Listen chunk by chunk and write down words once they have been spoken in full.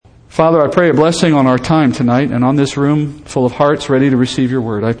Father, I pray a blessing on our time tonight and on this room full of hearts ready to receive your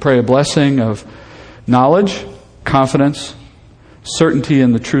word. I pray a blessing of knowledge, confidence, certainty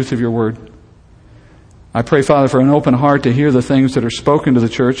in the truth of your word. I pray, Father, for an open heart to hear the things that are spoken to the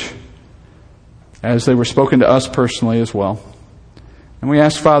church as they were spoken to us personally as well. And we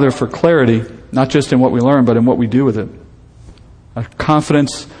ask, Father, for clarity, not just in what we learn, but in what we do with it. A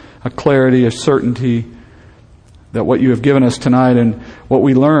confidence, a clarity, a certainty that what you have given us tonight and what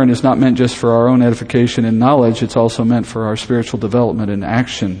we learn is not meant just for our own edification and knowledge, it's also meant for our spiritual development and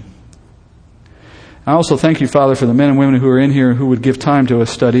action. I also thank you, Father, for the men and women who are in here who would give time to a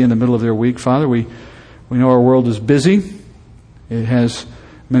study in the middle of their week. Father, we know our world is busy. It has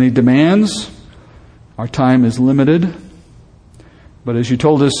many demands. Our time is limited. But as you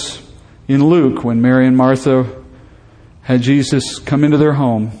told us in Luke, when Mary and Martha had Jesus come into their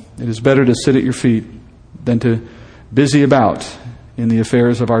home, it is better to sit at your feet than to busy about in the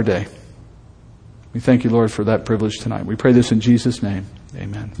affairs of our day. We thank you, Lord, for that privilege tonight. We pray this in Jesus' name.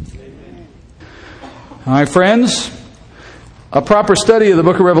 Amen. All right, friends, a proper study of the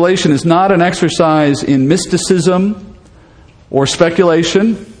book of Revelation is not an exercise in mysticism or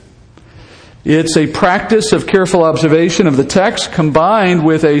speculation. It's a practice of careful observation of the text combined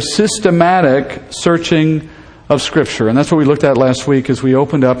with a systematic searching of Scripture. And that's what we looked at last week as we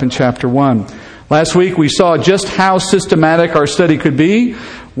opened up in chapter 1. Last week we saw just how systematic our study could be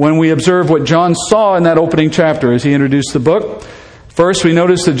when we observed what John saw in that opening chapter as he introduced the book. First, we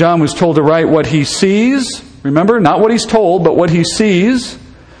noticed that John was told to write what he sees. Remember, not what he's told, but what he sees.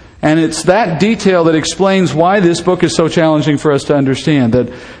 And it's that detail that explains why this book is so challenging for us to understand.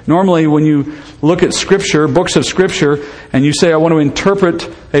 That normally when you look at Scripture, books of Scripture, and you say, I want to interpret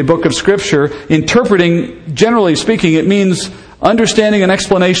a book of Scripture, interpreting, generally speaking, it means understanding an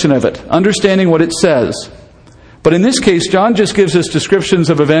explanation of it, understanding what it says. But in this case, John just gives us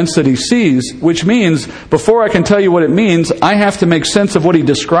descriptions of events that he sees, which means before I can tell you what it means, I have to make sense of what he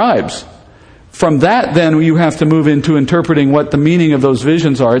describes. From that, then, you have to move into interpreting what the meaning of those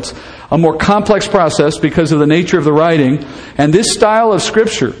visions are. It's a more complex process because of the nature of the writing. And this style of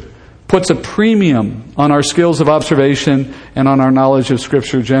Scripture puts a premium on our skills of observation and on our knowledge of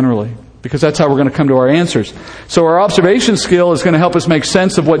Scripture generally, because that's how we're going to come to our answers. So our observation skill is going to help us make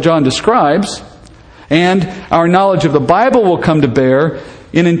sense of what John describes, and our knowledge of the Bible will come to bear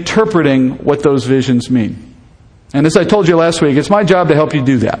in interpreting what those visions mean. And as I told you last week, it's my job to help you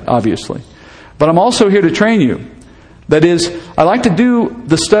do that, obviously. But I'm also here to train you. That is, I like to do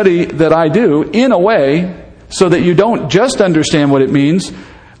the study that I do in a way so that you don't just understand what it means.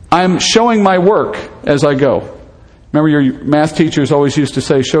 I'm showing my work as I go. Remember your math teachers always used to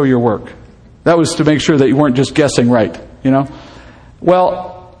say, show your work. That was to make sure that you weren't just guessing right, you know.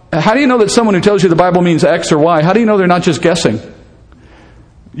 Well, how do you know that someone who tells you the Bible means X or Y, how do you know they're not just guessing?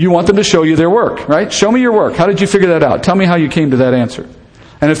 You want them to show you their work, right? Show me your work. How did you figure that out? Tell me how you came to that answer.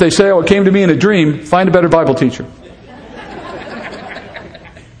 And if they say, oh, it came to me in a dream, find a better Bible teacher.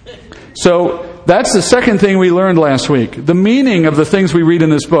 So that's the second thing we learned last week. The meaning of the things we read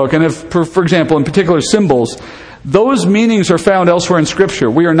in this book. And if, for example, in particular symbols, those meanings are found elsewhere in Scripture.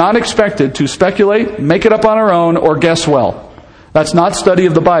 We are not expected to speculate, make it up on our own, or guess well. That's not study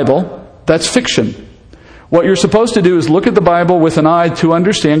of the Bible. That's fiction. What you're supposed to do is look at the Bible with an eye to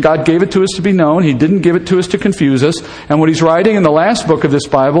understand. God gave it to us to be known. He didn't give it to us to confuse us. And what He's writing in the last book of this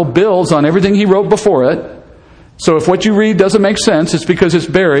Bible builds on everything He wrote before it. So if what you read doesn't make sense, it's because it's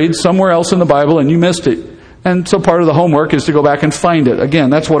buried somewhere else in the Bible and you missed it. And so part of the homework is to go back and find it. Again,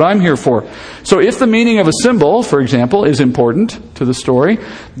 that's what I'm here for. So if the meaning of a symbol, for example, is important to the story,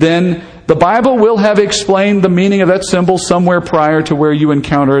 then the Bible will have explained the meaning of that symbol somewhere prior to where you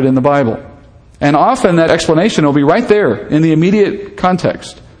encounter it in the Bible. And often that explanation will be right there in the immediate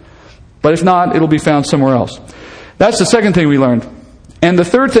context. But if not, it'll be found somewhere else. That's the second thing we learned. And the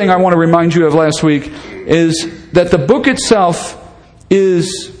third thing I want to remind you of last week is that the book itself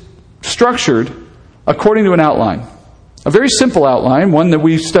is structured according to an outline. A very simple outline, one that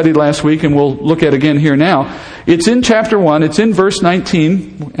we studied last week and we'll look at again here now. It's in chapter 1, it's in verse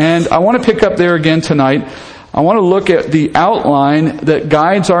 19, and I want to pick up there again tonight. I want to look at the outline that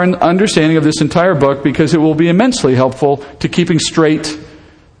guides our understanding of this entire book because it will be immensely helpful to keeping straight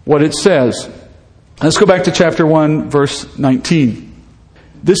what it says. Let's go back to chapter 1, verse 19.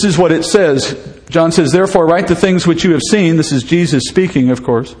 This is what it says. John says, therefore write the things which you have seen. This is Jesus speaking, of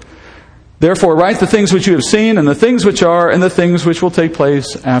course. Therefore write the things which you have seen and the things which are and the things which will take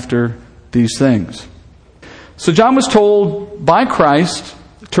place after these things. So John was told by Christ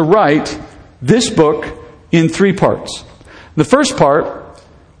to write this book in 3 parts. The first part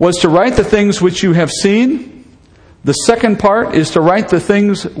was to write the things which you have seen, The second part is to write the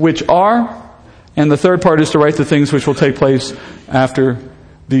things which are, and the third part is to write the things which will take place after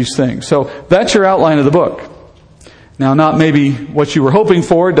these things. So that's your outline of the book. Now, not maybe what you were hoping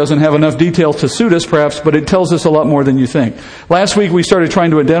for. It doesn't have enough detail to suit us, perhaps, but it tells us a lot more than you think. Last week, we started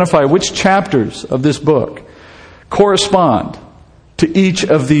trying to identify which chapters of this book correspond to each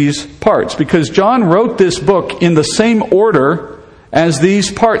of these parts, because John wrote this book in the same order as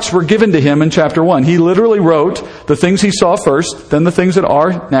these parts were given to him in chapter 1. He literally wrote the things he saw first, then the things that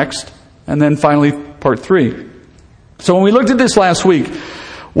are next, and then finally part 3. So when we looked at this last week,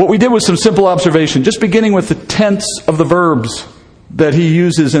 what we did was some simple observation, just beginning with the tense of the verbs that he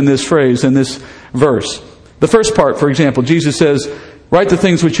uses in this phrase, in this verse. The first part, for example, Jesus says, write the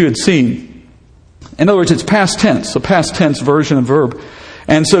things which you had seen. In other words, it's past tense, a past tense version of verb.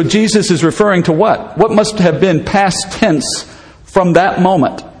 And so Jesus is referring to what? What must have been past tense from that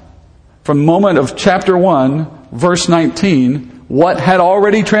moment? From the moment of chapter 1, verse 19, what had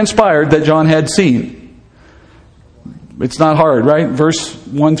already transpired that John had seen? It's not hard, right? Verse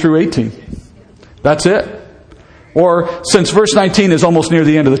 1 through 18. That's it. Or, since verse 19 is almost near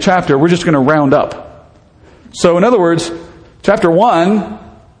the end of the chapter, we're just going to round up. So, in other words, chapter 1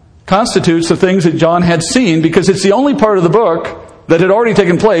 constitutes the things that John had seen, because it's the only part of the book that had already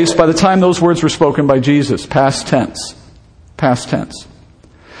taken place by the time those words were spoken by Jesus. Past tense. Past tense.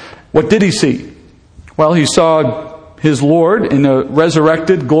 What did he see? Well, he saw his Lord in a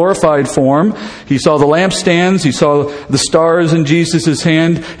resurrected, glorified form. He saw the lampstands. He saw the stars in Jesus'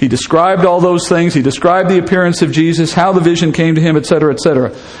 hand. He described all those things. He described the appearance of Jesus, how the vision came to him, etc.,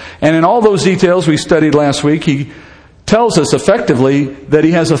 etc. And in all those details we studied last week, he tells us effectively that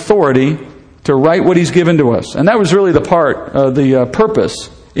he has authority to write what he's given to us. And that was really the purpose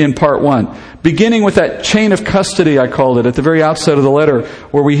in part 1. Beginning with that chain of custody, I called it, at the very outset of the letter,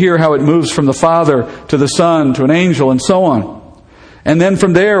 where we hear how it moves from the Father to the Son to an angel and so on. And then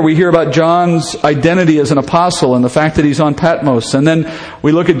from there we hear about John's identity as an apostle and the fact that he's on Patmos. And then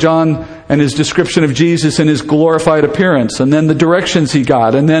we look at John and his description of Jesus and his glorified appearance. And then the directions he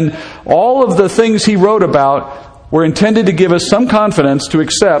got. And then all of the things he wrote about were intended to give us some confidence to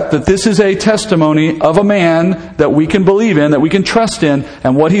accept that this is a testimony of a man that we can believe in, that we can trust in,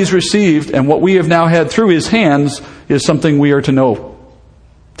 and what he's received and what we have now had through his hands is something we are to know.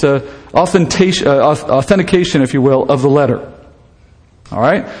 It's authentication, if you will, of the letter. All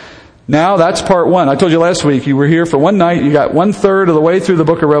right? Now that's part 1. I told you last week, you were here for one night, you got 1/3 of the way through the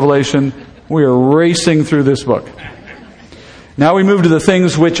book of Revelation. We are racing through this book. Now we move to the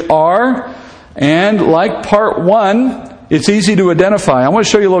things which are. And like part 1, it's easy to identify. I want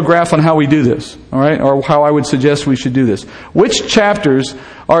to show you a little graph on how we do this, all right, or how I would suggest we should do this. Which chapters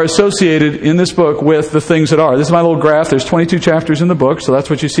are associated in this book with the things that are? This is my little graph. There's 22 chapters in the book, so that's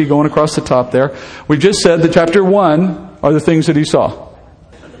what you see going across the top there. We've just said that chapter 1 are the things that he saw.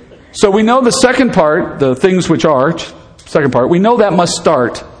 So we know the second part, the things which are, second part, we know that must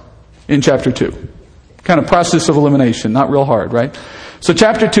start in chapter 2. Kind of process of elimination, not real hard, right? So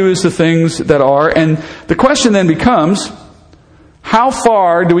chapter 2 is the things that are, and the question then becomes, how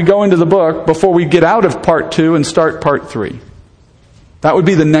far do we go into the book before we get out of part 2 and start part 3? That would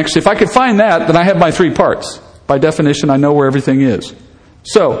be the next. If I could find that, then I have my 3 parts. By definition, I know where everything is.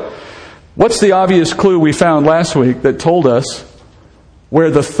 So, what's the obvious clue we found last week that told us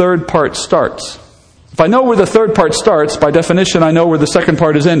where the third part starts? If I know where the third part starts, by definition, I know where the second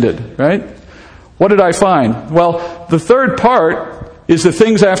part is ended, right? What did I find? Well, the third part is the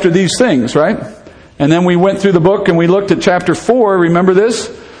things after these things, right? And then we went through the book and we looked at chapter 4, remember this?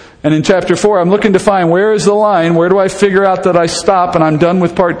 And in chapter 4, I'm looking to find where is the line, where do I figure out that I stop and I'm done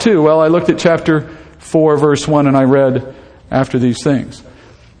with part 2? Well, I looked at chapter 4, verse 1, and I read after these things.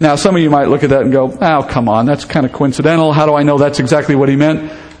 Now, some of you might look at that and go, oh, come on, that's kind of coincidental. How do I know that's exactly what he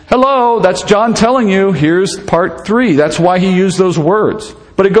meant? Hello, that's John telling you, here's part 3. That's why he used those words.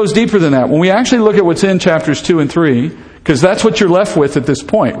 But it goes deeper than that. When we actually look at what's in chapters 2 and 3, because that's what you're left with at this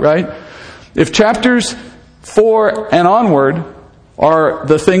point, right? If chapters 4 and onward are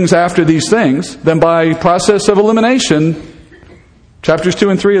the things after these things, then by process of elimination, chapters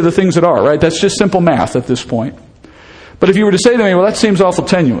 2 and 3 are the things that are, right? That's just simple math at this point. But if you were to say to me, well, that seems awful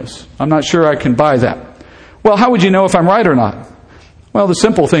tenuous. I'm not sure I can buy that. Well, how would you know if I'm right or not? Well, the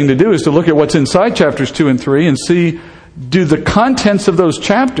simple thing to do is to look at what's inside chapters 2 and 3 and see, do the contents of those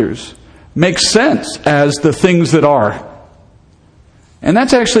chapters make sense as the things that are? And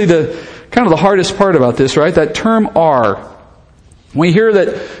that's actually the kind of the hardest part about this, right? That term are. We hear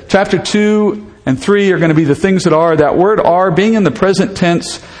that chapter 2 and 3 are going to be the things that are. That word are, being in the present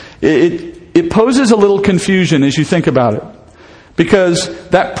tense, it poses a little confusion as you think about it. Because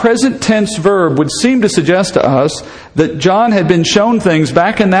that present tense verb would seem to suggest to us that John had been shown things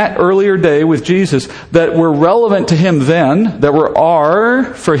back in that earlier day with Jesus that were relevant to him then, that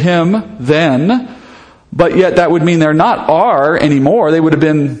are for him then, but yet that would mean they're not are anymore. They would have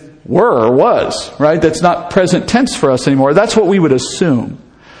been were or was, right? That's not present tense for us anymore. That's what we would assume.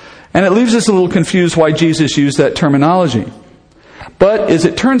 And it leaves us a little confused why Jesus used that terminology. But as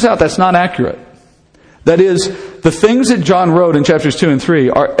it turns out, that's not accurate. That is, the things that John wrote in chapters 2 and 3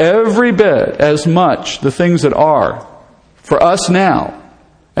 are every bit as much the things that are for us now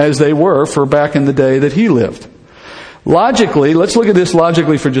as they were for back in the day that he lived. Logically, let's look at this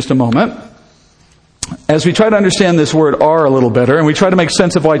logically for just a moment. As we try to understand this word are a little better, and we try to make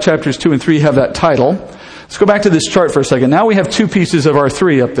sense of why chapters 2 and 3 have that title, let's go back to this chart for a second. Now we have two pieces of our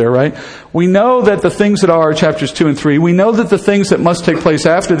 3 up there, right? We know that the things that are chapters 2 and 3. We know that the things that must take place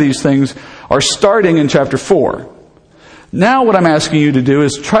after these things are starting in chapter 4. Now what I'm asking you to do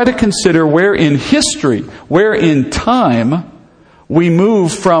is try to consider where in history, where in time, we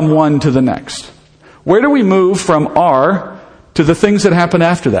move from one to the next. Where do we move from are to the things that happen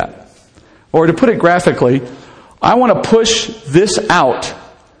after that? Or to put it graphically, I want to push this out,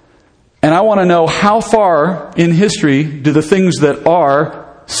 and I want to know how far in history do the things that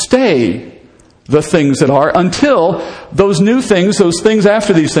are stay the things that are until those new things, those things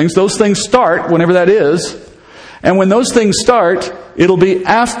after these things, those things start, whenever that is. And when those things start, it'll be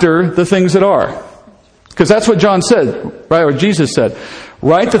after the things that are. Because that's what John said, right? Or Jesus said.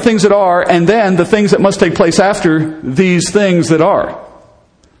 Write the things that are, and then the things that must take place after these things that are.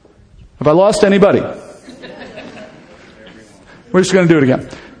 Have I lost anybody? We're just going to do it again.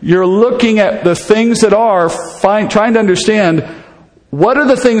 You're looking at the things that are, trying to understand what are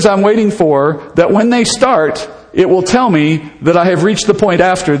the things I'm waiting for that when they start, it will tell me that I have reached the point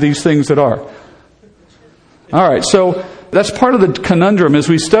after these things that are. All right, so that's part of the conundrum. As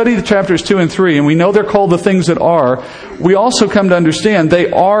we study the chapters 2 and 3, and we know they're called the things that are, we also come to understand they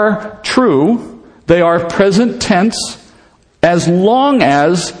are true, they are present tense, as long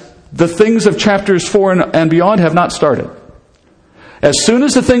as the things of chapters 4 and beyond have not started. As soon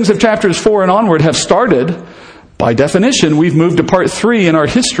as the things of chapters 4 and onward have started, by definition, we've moved to part 3 in our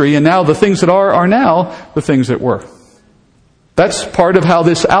history, and now the things that are now the things that were. That's part of how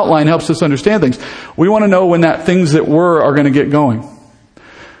this outline helps us understand things. We want to know when that things that were are going to get going.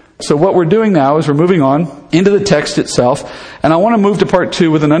 So what we're doing now is we're moving on into the text itself, and I want to move to part 2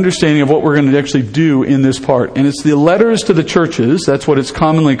 with an understanding of what we're going to actually do in this part. And it's the letters to the churches. That's what it's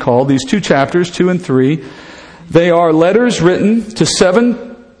commonly called. These 2 chapters, 2 and 3. They are letters written to 7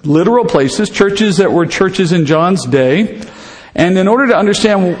 literal places, churches that were churches in John's day. And in order to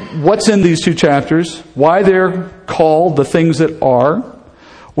understand what's in these 2 chapters, why they're called the things that are,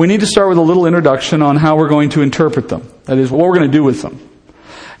 we need to start with a little introduction on how we're going to interpret them. That is, what we're going to do with them.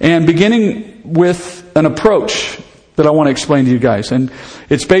 And beginning with an approach that I want to explain to you guys. And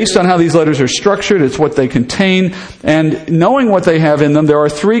it's based on how these letters are structured. It's what they contain. And knowing what they have in them, there are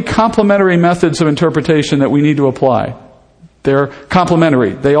 3 complementary methods of interpretation that we need to apply. They're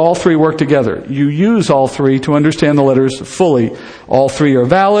complementary. They all 3 work together. You use all 3 to understand the letters fully. All 3 are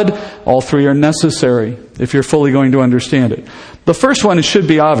valid. All 3 are necessary if you're fully going to understand it. The first one should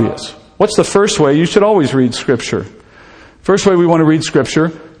be obvious. What's the first way? You should always read Scripture. First way we want to read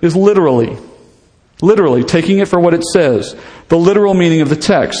Scripture is literally. Literally, taking it for what it says. The literal meaning of the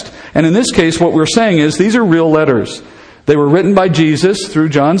text. And in this case, what we're saying is these are real letters. They were written by Jesus through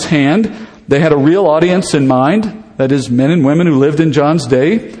John's hand. They had a real audience in mind. That is, men and women who lived in John's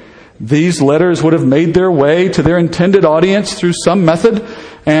day. These letters would have made their way to their intended audience through some method.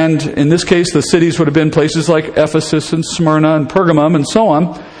 And in this case, the cities would have been places like Ephesus and Smyrna and Pergamum and so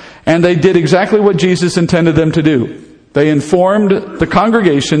on. And they did exactly what Jesus intended them to do. They informed the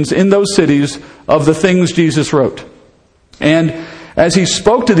congregations in those cities of the things Jesus wrote. And as he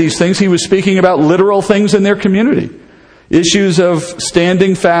spoke to these things, he was speaking about literal things in their community. Issues of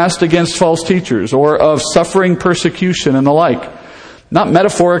standing fast against false teachers or of suffering persecution and the like. Not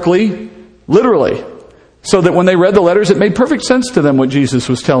metaphorically, literally. So that when they read the letters, it made perfect sense to them what Jesus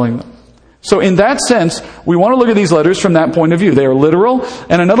was telling them. So in that sense, we want to look at these letters from that point of view. They are literal,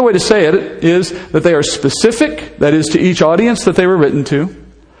 and another way to say it is that they are specific, that is to each audience that they were written to,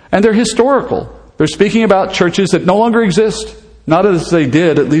 and they're historical. They're speaking about churches that no longer exist, not as they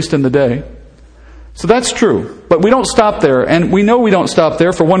did, at least in the day. So that's true. But we don't stop there, and we know we don't stop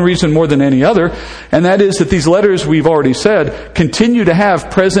there for one reason more than any other, and that is that these letters, we've already said, continue to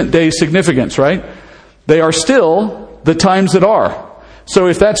have present-day significance, right? They are still the times that are. So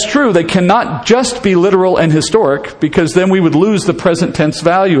if that's true, they cannot just be literal and historic, because then we would lose the present tense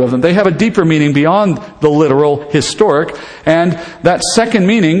value of them. They have a deeper meaning beyond the literal, historic, and that second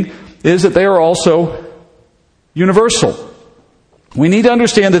meaning is that they are also universal. We need to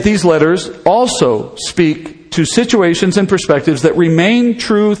understand that these letters also speak to situations and perspectives that remain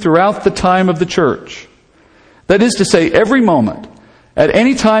true throughout the time of the church. That is to say, every moment, at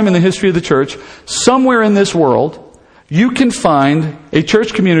any time in the history of the church, somewhere in this world, you can find a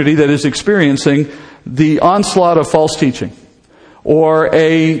church community that is experiencing the onslaught of false teaching, or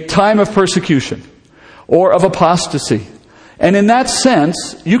a time of persecution, or of apostasy. And in that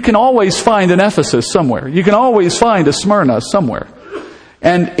sense, you can always find an Ephesus somewhere. You can always find a Smyrna somewhere.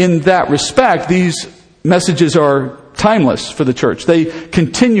 And in that respect, these messages are timeless for the church. They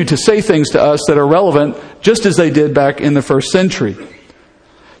continue to say things to us that are relevant, just as they did back in the first century.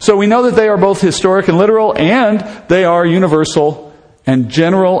 So we know that they are both historic and literal, and they are universal and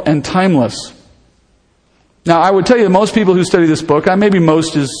general and timeless. Now, I would tell you that most people who study this book, maybe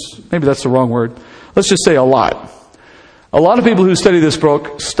that's the wrong word. Let's just say a lot. A lot of people who study this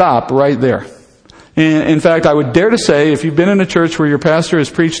book stop right there. In fact, I would dare to say, if you've been in a church where your pastor has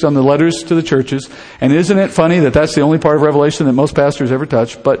preached on the letters to the churches, and isn't it funny that that's the only part of Revelation that most pastors ever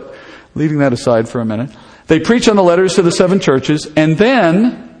touch, but leaving that aside for a minute, they preach on the letters to the 7 churches, and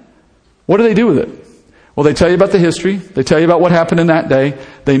then, what do they do with it? Well, they tell you about the history, they tell you about what happened in that day,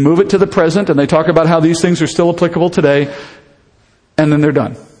 they move it to the present, and they talk about how these things are still applicable today, and then they're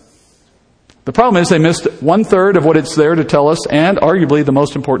done. The problem is they missed 1/3 of what it's there to tell us, and arguably the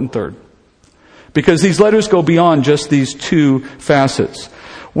most important third. Because these letters go beyond just these 2 facets.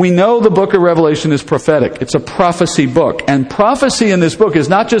 We know the book of Revelation is prophetic. It's a prophecy book. And prophecy in this book is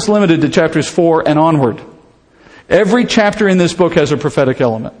not just limited to chapters 4 and onward. Every chapter in this book has a prophetic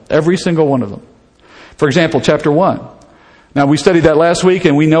element. Every single one of them. For example, chapter 1. Now, we studied that last week,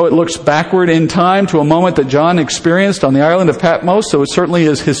 and we know it looks backward in time to a moment that John experienced on the island of Patmos, so it certainly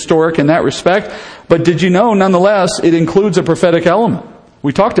is historic in that respect. But did you know, nonetheless, it includes a prophetic element?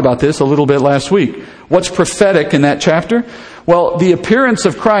 We talked about this a little bit last week. What's prophetic in that chapter? Well, the appearance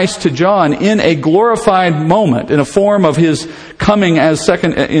of Christ to John in a glorified moment, in a form of his coming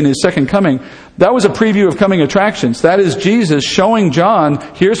in his second coming, that was a preview of coming attractions. That is Jesus showing John,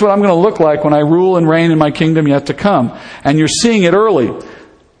 here's what I'm going to look like when I rule and reign in my kingdom yet to come. And you're seeing it early.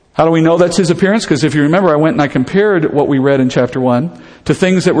 How do we know that's his appearance? Because if you remember, I went and I compared what we read in chapter 1 to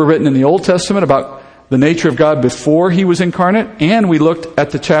things that were written in the Old Testament about the nature of God before he was incarnate, and we looked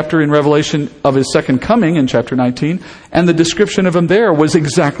at the chapter in Revelation of his second coming in chapter 19, and the description of him there was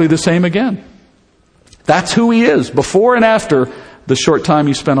exactly the same again. That's who he is, before and after the short time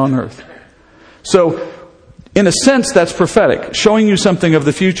he spent on earth. So, in a sense, that's prophetic, showing you something of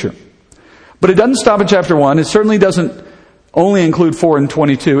the future. But it doesn't stop at chapter 1. It certainly doesn't only include 4 and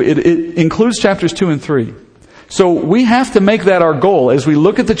 22. It includes chapters 2 and 3. So we have to make that our goal. As we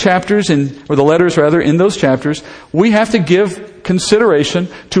look at the chapters, or the letters rather, in those chapters, we have to give consideration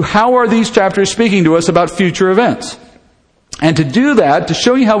to how are these chapters speaking to us about future events. And to do that, to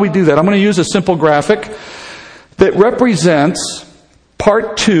show you how we do that, I'm going to use a simple graphic that represents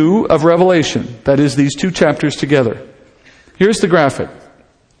part 2 of Revelation. That is, these 2 chapters together. Here's the graphic.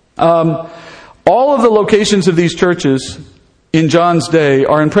 All of the locations of these churches in John's day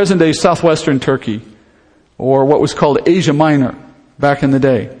are in present-day southwestern Turkey, or what was called Asia Minor back in the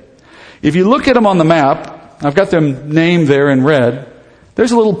day. If you look at them on the map, I've got them named there in red,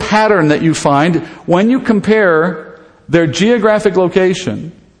 there's a little pattern that you find when you compare their geographic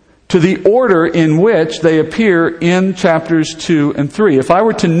location to the order in which they appear in chapters 2 and 3. If I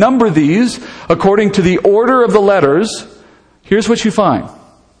were to number these according to the order of the letters, here's what you find.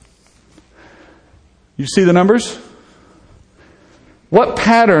 You see the numbers? What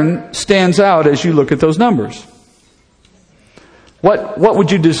pattern stands out as you look at those numbers? How would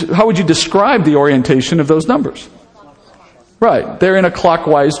you describe the orientation of those numbers? Right, they're in a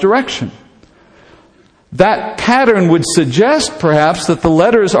clockwise direction. That pattern would suggest, perhaps, that the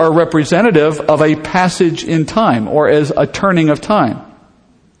letters are representative of a passage in time, or as a turning of time.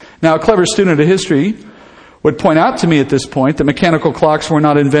 Now, a clever student of history would point out to me at this point that mechanical clocks were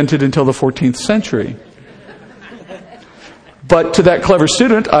not invented until the 14th century. But to that clever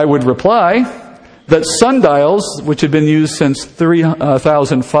student, I would reply that sundials, which had been used since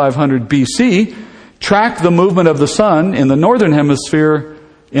 3,500 BC, track the movement of the sun in the northern hemisphere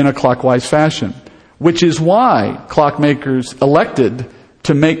in a clockwise fashion, which is why clockmakers elected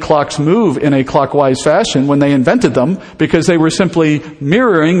to make clocks move in a clockwise fashion when they invented them, because they were simply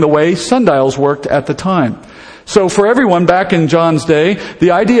mirroring the way sundials worked at the time. So for everyone back in John's day,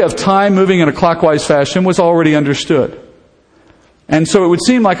 the idea of time moving in a clockwise fashion was already understood. And so it would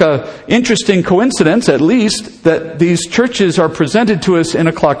seem like an interesting coincidence, at least, that these churches are presented to us in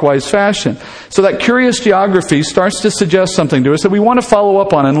a clockwise fashion. So that curious geography starts to suggest something to us that we want to follow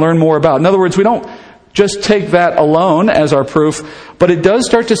up on and learn more about. In other words, we don't just take that alone as our proof, but it does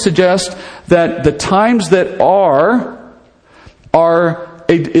start to suggest that the times that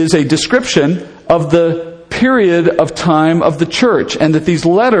is a description of the period of time of the church, and that these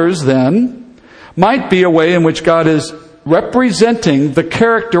letters then might be a way in which God is representing the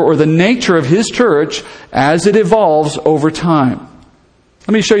character or the nature of His church as it evolves over time.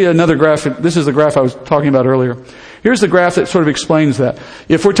 Let me show you another graph. This is the graph I was talking about earlier. Here's the graph that sort of explains that.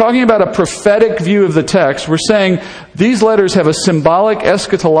 If we're talking about a prophetic view of the text, we're saying these letters have a symbolic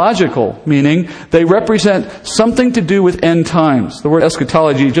eschatological meaning. They represent something to do with end times. The word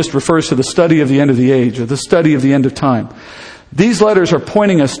eschatology just refers to the study of the end of the age, or the study of the end of time. These letters are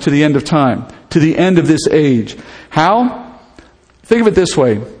pointing us to the end of time, to the end of this age. How? Think of it this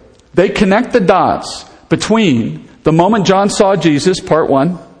way. They connect the dots between the moment John saw Jesus, part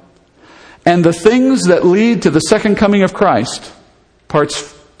 1, and the things that lead to the second coming of Christ,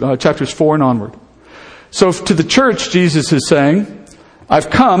 chapters 4 and onward. So to the church, Jesus is saying, I've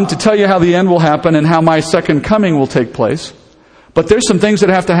come to tell you how the end will happen and how my second coming will take place. But there's some things that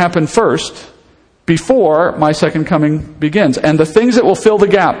have to happen first before my second coming begins. And the things that will fill the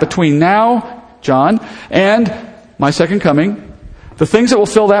gap between now, John, and my second coming, the things that will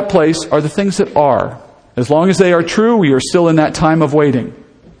fill that place are the things that are. As long as they are true, we are still in that time of waiting.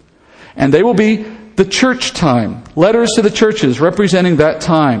 And they will be the church time. Letters to the churches representing that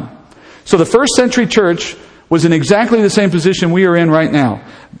time. So the first century church was in exactly the same position we are in right now.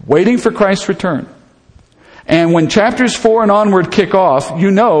 Waiting for Christ's return. And when chapters 4 and onward kick off, you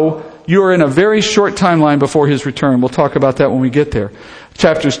know you are in a very short timeline before His return. We'll talk about that when we get there.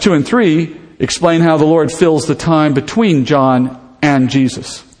 Chapters 2 and 3 explain how the Lord fills the time between John and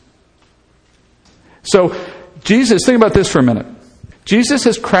Jesus. So, Jesus, think about this for a minute. Jesus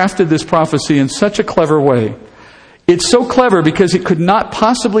has crafted this prophecy in such a clever way. It's so clever because it could not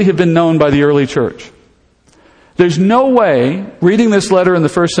possibly have been known by the early church. There's no way, reading this letter in the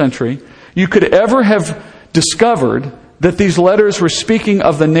first century, you could ever have discovered that these letters were speaking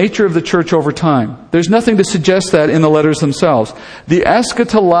of the nature of the church over time. There's nothing to suggest that in the letters themselves. The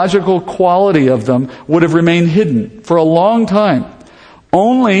eschatological quality of them would have remained hidden for a long time.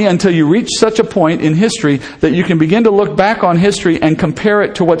 Only until you reach such a point in history that you can begin to look back on history and compare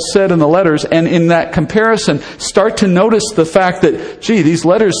it to what's said in the letters, and in that comparison start to notice the fact that, these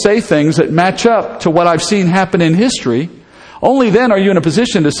letters say things that match up to what I've seen happen in history. Only then are you in a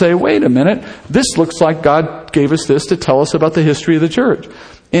position to say, wait a minute, this looks like God gave us this to tell us about the history of the church.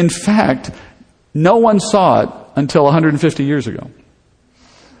 In fact, no one saw it until 150 years ago.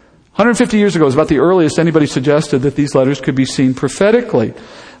 150 years ago is about the earliest anybody suggested that these letters could be seen prophetically.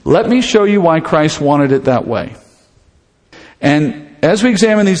 Let me show you why Christ wanted it that way. And as we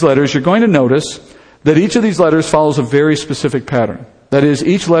examine these letters, you're going to notice that each of these letters follows a very specific pattern. That is,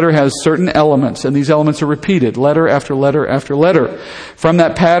 each letter has certain elements, and these elements are repeated, letter after letter after letter. From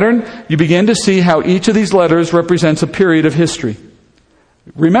that pattern, you begin to see how each of these letters represents a period of history.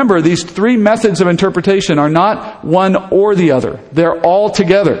 Remember, these three methods of interpretation are not one or the other. They're all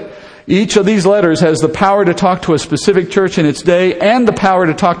together. Each of these letters has the power to talk to a specific church in its day, and the power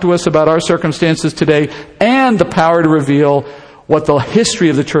to talk to us about our circumstances today, and the power to reveal what the history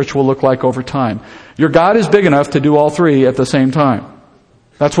of the church will look like over time. Your God is big enough to do all three at the same time.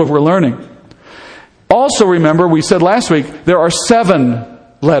 That's what we're learning. Also remember, we said last week, there are 7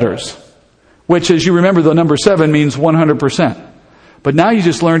 letters, which, as you remember, the number 7 means 100%. But now you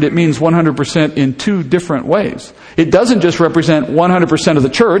just learned it means 100% in 2 different ways. It doesn't just represent 100% of the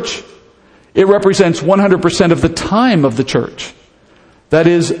church. It represents 100% of the time of the church. That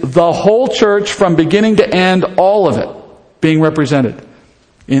is, the whole church from beginning to end, all of it being represented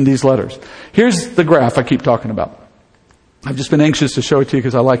in these letters. Here's the graph I keep talking about. I've just been anxious to show it to you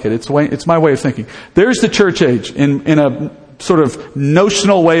because I like it. It's my way of thinking. There's the church age in a sort of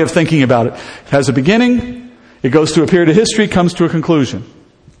notional way of thinking about it. It has a beginning. It goes through a period of history, comes to a conclusion.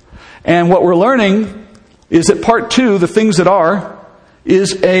 And what we're learning is that part 2, the things that are,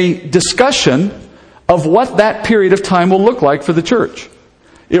 is a discussion of what that period of time will look like for the church.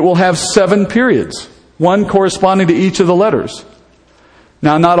 It will have 7 periods, one corresponding to each of the letters.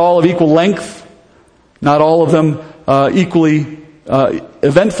 Now, not all of equal length, not all of them equally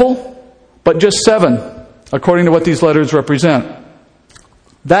eventful, but just 7, according to what these letters represent.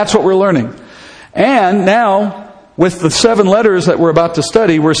 That's what we're learning. And now, with the 7 letters that we're about to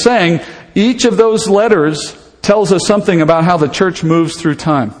study, we're saying each of those letters tells us something about how the church moves through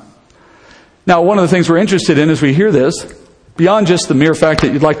time. Now, one of the things we're interested in as we hear this, beyond just the mere fact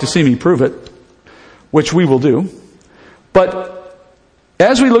that you'd like to see me prove it, which we will do. But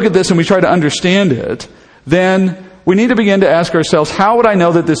as we look at this and we try to understand it, then we need to begin to ask ourselves, how would I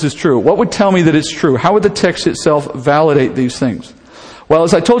know that this is true? What would tell me that it's true? How would the text itself validate these things? Well,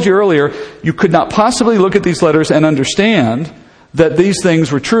 as I told you earlier, you could not possibly look at these letters and understand that these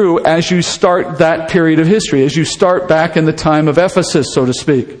things were true as you start that period of history, as you start back in the time of Ephesus, so to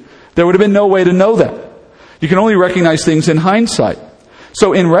speak. There would have been no way to know that. You can only recognize things in hindsight.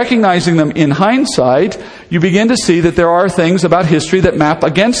 So in recognizing them in hindsight, you begin to see that there are things about history that map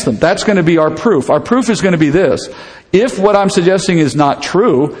against them. That's going to be our proof. Our proof is going to be this. If what I'm suggesting is not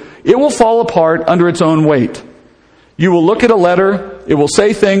true, it will fall apart under its own weight. You will look at a letter, it will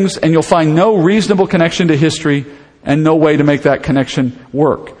say things, and you'll find no reasonable connection to history and no way to make that connection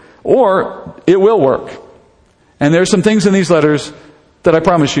work. Or it will work. And there's some things in these letters that I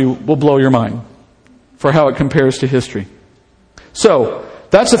promise you will blow your mind for how it compares to history. So,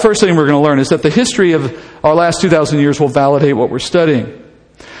 that's the first thing we're going to learn, is that the history of our last 2,000 years will validate what we're studying.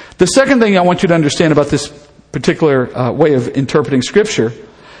 The second thing I want you to understand about this particular way of interpreting Scripture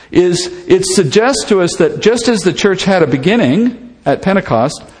is it suggests to us that just as the church had a beginning at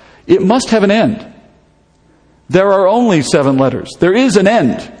Pentecost, it must have an end. There are only 7 letters. There is an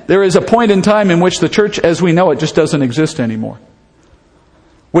end. There is a point in time in which the church as we know it just doesn't exist anymore.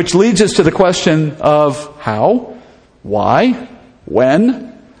 Which leads us to the question of how, why,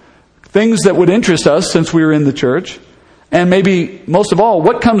 when, things that would interest us since we were in the church, and maybe most of all,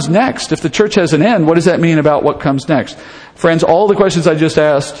 what comes next? If the church has an end, what does that mean about what comes next? Friends, all the questions I just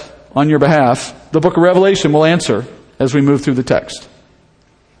asked on your behalf, the book of Revelation will answer as we move through the text.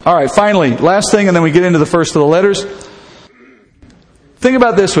 All right, finally, last thing, and then we get into the first of the letters. Think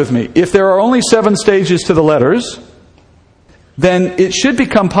about this with me. If there are only 7 stages to the letters, then it should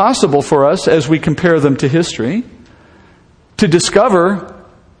become possible for us, as we compare them to history, to discover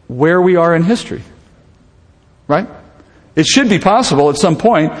where we are in history. Right? It should be possible at some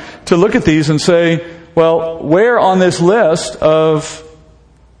point to look at these and say, well, where on this list of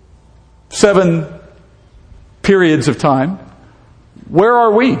 7 periods of time, where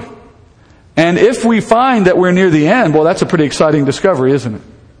are we? And if we find that we're near the end, well, that's a pretty exciting discovery, isn't it?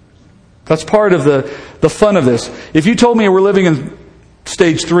 That's part of the fun of this. If you told me we're living in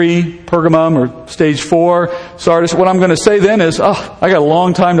stage 3, Pergamum, or stage 4, Sardis, what I'm going to say then is, I got a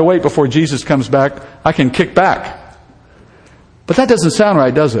long time to wait before Jesus comes back. I can kick back. But that doesn't sound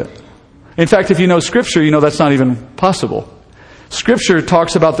right, does it? In fact, if you know Scripture, you know that's not even possible. Scripture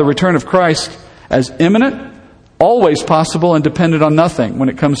talks about the return of Christ as imminent, always possible, and dependent on nothing when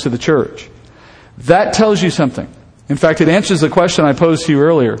it comes to the church. That tells you something. In fact, it answers the question I posed to you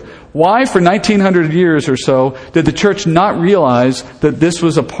earlier. Why, for 1900 years or so, did the church not realize that this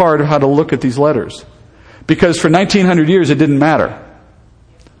was a part of how to look at these letters? Because for 1900 years, it didn't matter.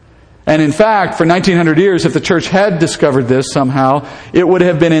 And in fact, for 1900 years, if the church had discovered this somehow, it would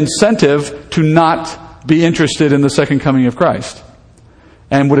have been incentive to not be interested in the second coming of Christ.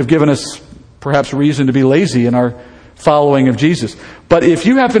 And would have given us perhaps reason to be lazy in our following of Jesus. But if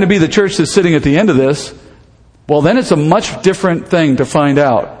you happen to be the church that's sitting at the end of this, well, then it's a much different thing to find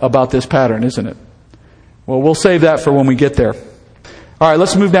out about this pattern, isn't it? Well, we'll save that for when we get there. All right,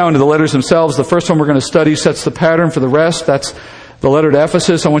 let's move now into the letters themselves. The first one we're going to study sets the pattern for the rest. That's the letter to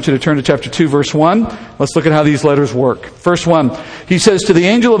Ephesus. I want you to turn to chapter 2, verse 1. Let's look at how these letters work. Verse 1, he says, "To the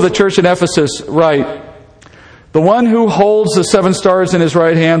angel of the church in Ephesus write, the one who holds the 7 stars in his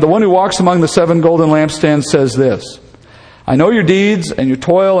right hand, the one who walks among the 7 golden lampstands says this, I know your deeds and your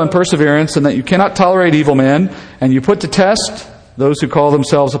toil and perseverance, and that you cannot tolerate evil men, and you put to test those who call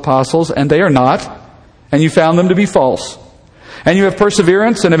themselves apostles, and they are not, and you found them to be false. And you have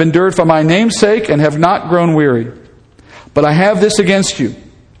perseverance and have endured for my name's sake and have not grown weary. But I have this against you,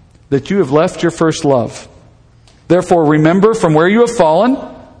 that you have left your first love. Therefore remember from where you have fallen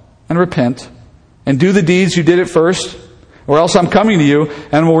and repent, and do the deeds you did at first, or else I'm coming to you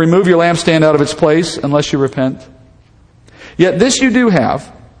and will remove your lampstand out of its place unless you repent. Yet this you do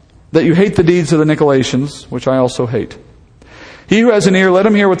have, that you hate the deeds of the Nicolaitans, which I also hate. He who has an ear, let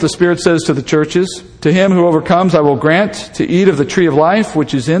him hear what the Spirit says to the churches. To him who overcomes, I will grant to eat of the tree of life,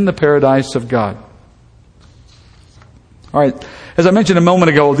 which is in the paradise of God." All right, as I mentioned a moment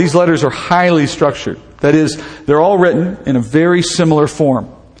ago, these letters are highly structured. That is, they're all written in a very similar form.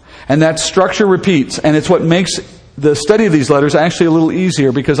 And that structure repeats, and it's what makes the study of these letters actually a little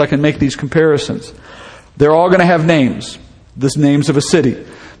easier, because I can make these comparisons. They're all going to have names. The names of a city.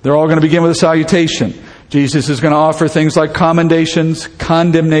 They're all going to begin with a salutation. Jesus is going to offer things like commendations,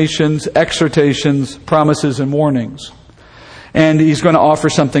 condemnations, exhortations, promises, and warnings. And he's going to offer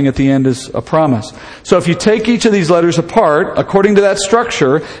something at the end as a promise. So if you take each of these letters apart, according to that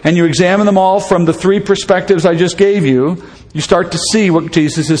structure, and you examine them all from the three perspectives I just gave you, you start to see what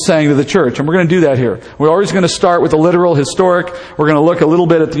Jesus is saying to the church. And we're going to do that here. We're always going to start with the literal, historic. We're going to look a little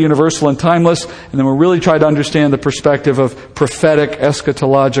bit at the universal and timeless. And then we'll really try to understand the perspective of prophetic,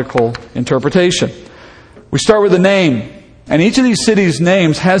 eschatological interpretation. We start with the name. And each of these cities'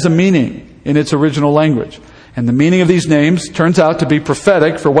 names has a meaning in its original language. And the meaning of these names turns out to be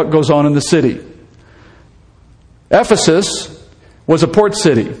prophetic for what goes on in the city. Ephesus was a port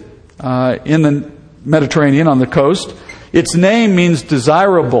city in the Mediterranean on the coast. Its name means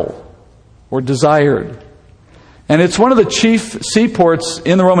desirable or desired. And it's one of the chief seaports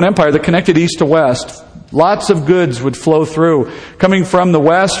in the Roman Empire that connected east to west. Lots of goods would flow through. Coming from the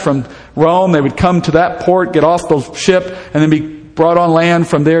west, from Rome, they would come to that port, get off the ship, and then be brought on land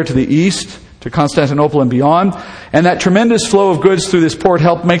from there to the east, to Constantinople and beyond. And that tremendous flow of goods through this port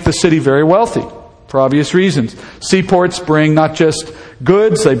helped make the city very wealthy, for obvious reasons. Seaports bring not just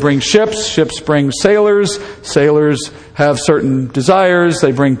goods, they bring ships. Ships bring sailors. Sailors have certain desires.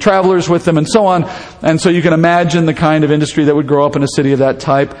 They bring travelers with them and so on. And so you can imagine the kind of industry that would grow up in a city of that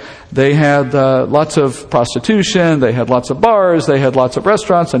type. They had lots of prostitution. They had lots of bars. They had lots of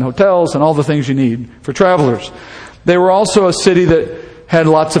restaurants and hotels and all the things you need for travelers. They were also a city that had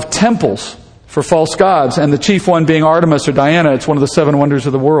lots of temples for false gods, and the chief one being Artemis or Diana. It's one of the seven wonders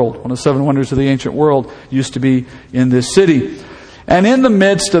of the world. One of the seven wonders of the ancient world used to be in this city. And in the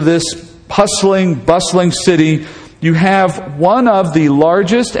midst of this hustling, bustling city, you have one of the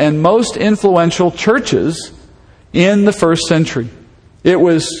largest and most influential churches in the first century. It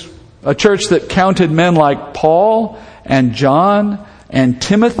was a church that counted men like Paul and John and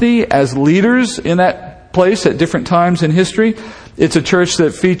Timothy as leaders in that place at different times in history. It's a church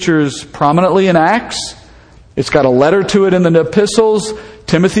that features prominently in Acts. It's got a letter to it in the epistles.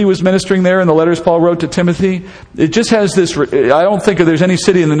 Timothy was ministering there in the letters Paul wrote to Timothy. It just has this, I don't think there's any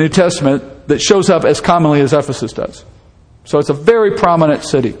city in the New Testament that shows up as commonly as Ephesus does. So it's a very prominent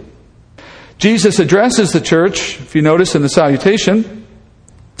city. Jesus addresses the church, if you notice in the salutation.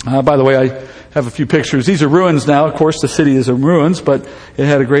 By the way, I have a few pictures. These are ruins now. Of course, the city is in ruins, but it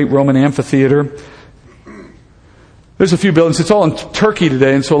had a great Roman amphitheater. There's a few buildings. It's all in Turkey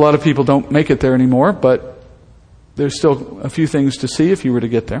today, and so a lot of people don't make it there anymore, but there's still a few things to see if you were to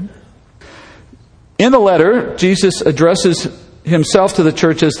get there. In the letter, Jesus addresses himself to the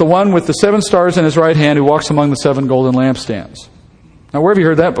church as the one with the 7 stars in his right hand who walks among the 7 golden lampstands. Now, where have you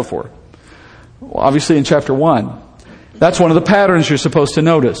heard that before? Well, obviously in chapter 1. That's one of the patterns you're supposed to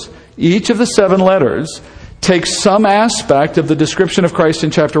notice. Each of the 7 letters takes some aspect of the description of Christ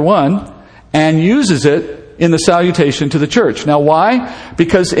in chapter 1 and uses it in the salutation to the church. Now, why?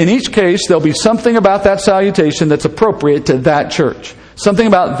 Because in each case, there'll be something about that salutation that's appropriate to that church. Something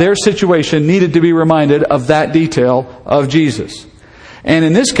about their situation needed to be reminded of that detail of Jesus. And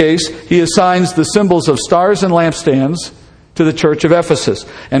in this case, he assigns the symbols of stars and lampstands to the church of Ephesus.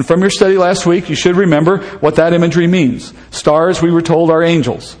 And from your study last week, you should remember what that imagery means. Stars, we were told, are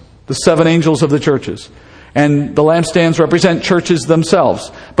angels, the 7 angels of the churches. And the lampstands represent churches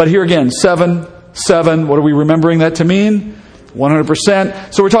themselves. But here again, 7, what are we remembering that to mean?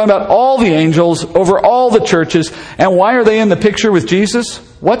 100%. So we're talking about all the angels over all the churches. And why are they in the picture with Jesus?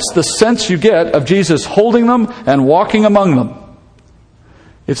 What's the sense you get of Jesus holding them and walking among them?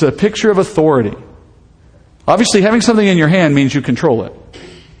 It's a picture of authority. Obviously, having something in your hand means you control it.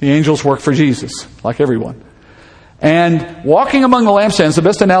 The angels work for Jesus, like everyone. And walking among the lampstands, the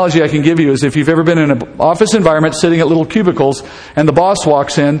best analogy I can give you is if you've ever been in an office environment sitting at little cubicles and the boss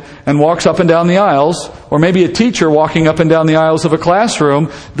walks in and walks up and down the aisles, or maybe a teacher walking up and down the aisles of a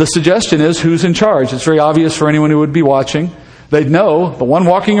classroom, the suggestion is who's in charge. It's very obvious for anyone who would be watching. They'd know the one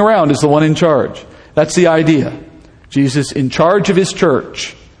walking around is the one in charge. That's the idea. Jesus in charge of his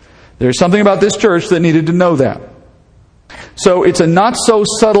church. There's something about this church that needed to know that. So it's a not so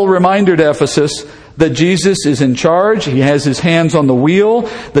subtle reminder to Ephesus that Jesus is in charge. He has his hands on the wheel.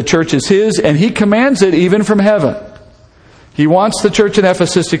 The church is his, and he commands it even from heaven. He wants the church in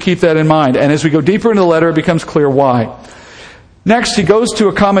Ephesus to keep that in mind. And as we go deeper into the letter, it becomes clear why. Next, he goes to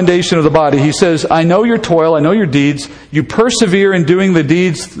a commendation of the body. He says, I know your toil, I know your deeds. You persevere in doing the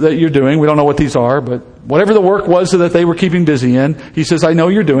deeds that you're doing. We don't know what these are, but whatever the work was that they were keeping busy in, he says, I know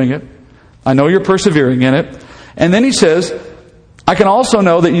you're doing it. I know you're persevering in it. And then he says, I can also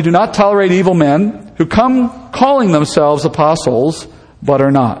know that you do not tolerate evil men who come calling themselves apostles, but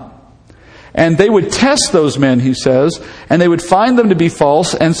are not. And they would test those men, he says, and they would find them to be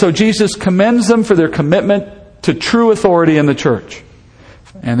false. And so Jesus commends them for their commitment to true authority in the church.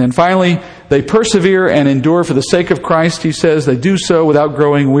 And then finally, They persevere and endure for the sake of Christ, he says. They do so without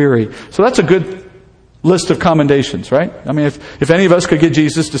growing weary. So that's a good list of commendations, right? I mean, if any of us could get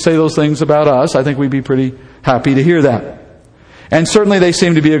Jesus to say those things about us, I think we'd be pretty happy to hear that. And certainly they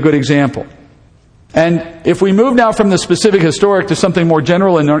seem to be a good example. And if we move now from the specific historic to something more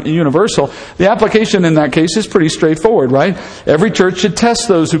general and universal, the application in that case is pretty straightforward, right? Every church should test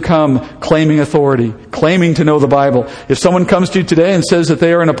those who come claiming authority, claiming to know the Bible. If someone comes to you today and says that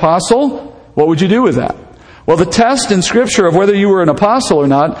they are an apostle, what would you do with that? Well, the test in Scripture of whether you were an apostle or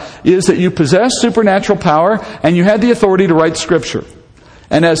not is that you possess supernatural power and you had the authority to write Scripture.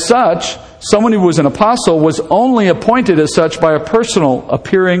 And as such, someone who was an apostle was only appointed as such by a personal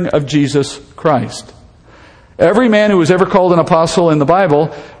appearing of Jesus Christ. Every man who was ever called an apostle in the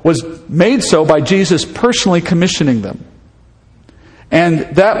Bible was made so by Jesus personally commissioning them.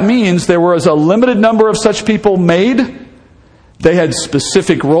 And that means there was a limited number of such people made. They had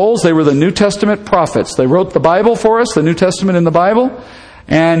specific roles. They were the New Testament prophets. They wrote the Bible for us, the New Testament in the Bible.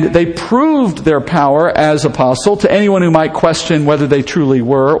 And they proved their power as apostle to anyone who might question whether they truly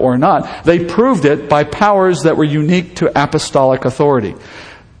were or not. They proved it by powers that were unique to apostolic authority.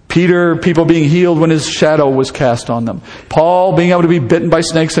 Peter, people being healed when his shadow was cast on them. Paul, being able to be bitten by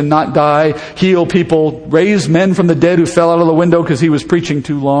snakes and not die. Heal people. Raise men from the dead who fell out of the window because he was preaching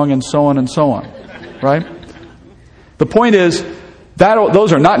too long, and so on and so on. Right? The point is, that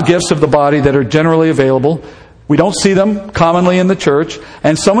those are not gifts of the body that are generally available. We don't see them commonly in the church.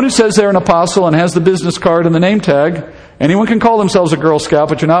 And someone who says they're an apostle and has the business card and the name tag, anyone can call themselves a Girl Scout,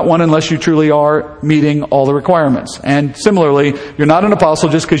 but you're not one unless you truly are meeting all the requirements. And similarly, you're not an apostle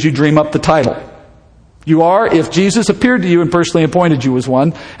just because you dream up the title. You are if Jesus appeared to you and personally appointed you as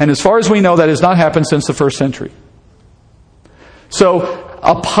one. And as far as we know, that has not happened since the first century. So,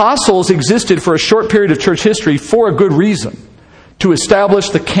 apostles existed for a short period of church history for a good reason. To establish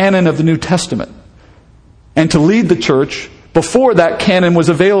the canon of the New Testament. And to lead the church before that canon was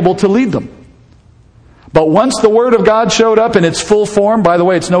available to lead them. But once the Word of God showed up in its full form, by the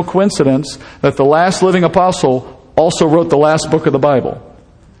way, it's no coincidence that the last living apostle also wrote the last book of the Bible.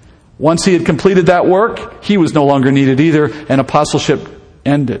 Once he had completed that work, he was no longer needed either, and apostleship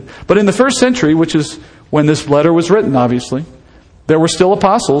ended. But in the first century, which is when this letter was written, obviously, there were still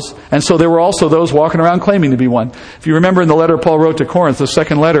apostles, and so there were also those walking around claiming to be one. If you remember in the letter Paul wrote to Corinth, the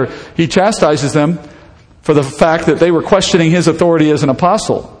second letter, he chastises them for the fact that they were questioning his authority as an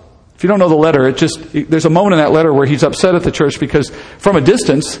apostle. If you don't know the letter, there's a moment in that letter where he's upset at the church because from a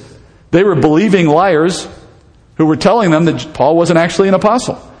distance, they were believing liars who were telling them that Paul wasn't actually an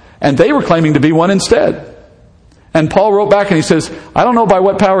apostle. And they were claiming to be one instead. And Paul wrote back and he says, I don't know by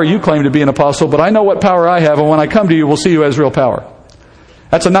what power you claim to be an apostle, but I know what power I have, and when I come to you, we'll see you as real power.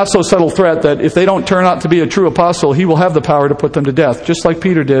 That's a not so subtle threat that if they don't turn out to be a true apostle, he will have the power to put them to death, just like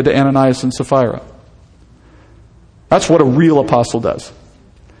Peter did to Ananias and Sapphira. That's what a real apostle does,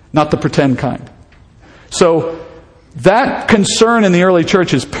 not the pretend kind. So that concern in the early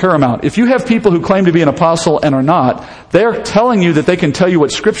church is paramount. If you have people who claim to be an apostle and are not, they're telling you that they can tell you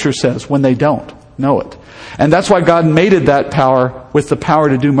what Scripture says when they don't know it. And that's why God mated that power with the power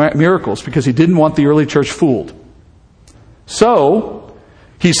to do miracles, because He didn't want the early church fooled. So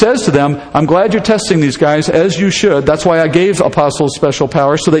He says to them, I'm glad you're testing these guys, as you should. That's why I gave apostles special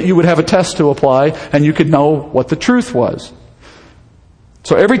power, so that you would have a test to apply and you could know what the truth was.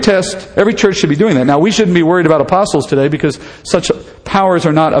 So every church should be doing that. Now, we shouldn't be worried about apostles today because such powers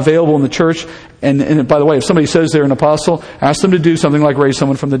are not available in the church. And by the way, if somebody says they're an apostle, ask them to do something like raise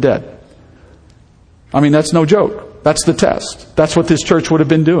someone from the dead. I mean, that's no joke. That's the test. That's what this church would have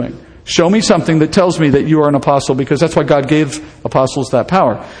been doing. Show me something that tells me that you are an apostle, because that's why God gave apostles that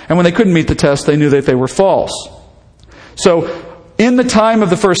power. And when they couldn't meet the test, they knew that they were false. So, in the time of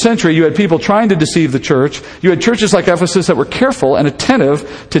the first century, you had people trying to deceive the church. You had churches like Ephesus that were careful and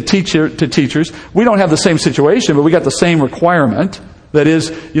attentive to teachers. We don't have the same situation, but we got the same requirement. That is,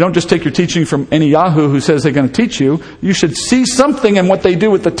 you don't just take your teaching from any Yahoo who says they're going to teach you. You should see something in what they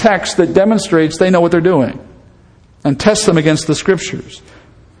do with the text that demonstrates they know what they're doing. And test them against the Scriptures.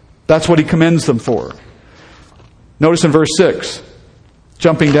 That's what he commends them for. Notice in verse 6,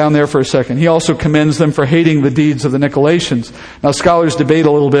 jumping down there for a second, he also commends them for hating the deeds of the Nicolaitans. Now, scholars debate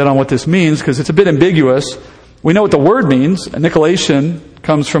a little bit on what this means because it's a bit ambiguous. We know what the word means. A Nicolaitan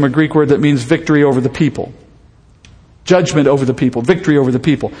comes from a Greek word that means victory over the people. Judgment over the people, victory over the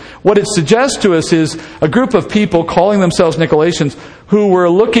people. What it suggests to us is a group of people calling themselves Nicolaitans who were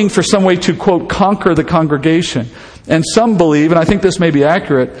looking for some way to, quote, conquer the congregation. And some believe, and I think this may be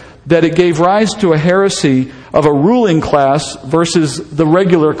accurate, that it gave rise to a heresy of a ruling class versus the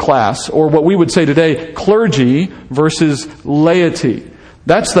regular class, or what we would say today, clergy versus laity.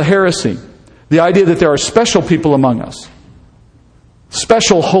 That's the heresy. The idea that there are special people among us.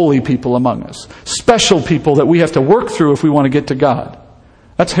 Special holy people among us. Special people that we have to work through if we want to get to God.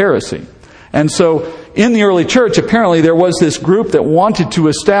 That's heresy. And so, in the early church, apparently there was this group that wanted to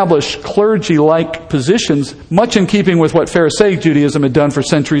establish clergy-like positions, much in keeping with what Pharisaic Judaism had done for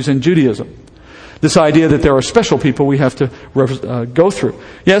centuries in Judaism. This idea that there are special people we have to go through.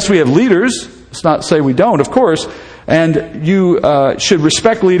 Yes, we have leaders. Let's not say we don't, of course. And you should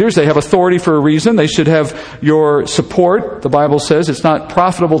respect leaders. They have authority for a reason. They should have your support. The Bible says it's not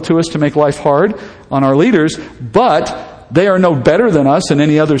profitable to us to make life hard on our leaders, but they are no better than us in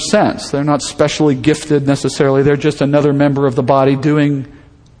any other sense. They're not specially gifted necessarily. They're just another member of the body doing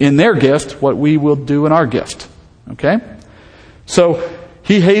in their gift what we will do in our gift. Okay? So,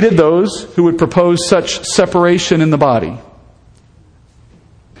 he hated those who would propose such separation in the body.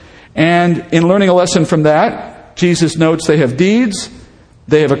 And in learning a lesson from that, Jesus notes they have deeds.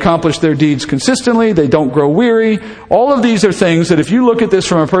 They have accomplished their deeds consistently. They don't grow weary. All of these are things that if you look at this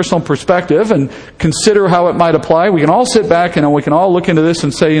from a personal perspective and consider how it might apply, we can all sit back and we can all look into this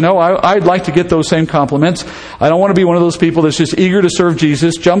and say, I'd like to get those same compliments. I don't want to be one of those people that's just eager to serve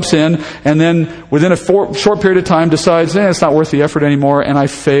Jesus, jumps in, and then within a short period of time decides, it's not worth the effort anymore, and I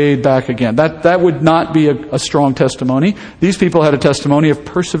fade back again. That would not be a strong testimony. These people had a testimony of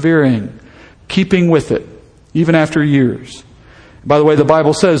persevering, keeping with it, even after years. By the way, the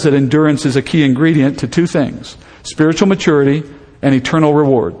Bible says that endurance is a key ingredient to two things: spiritual maturity and eternal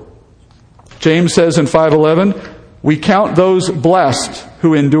reward. James says in 5:11, we count those blessed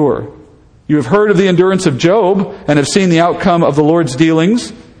who endure. You have heard of the endurance of Job and have seen the outcome of the Lord's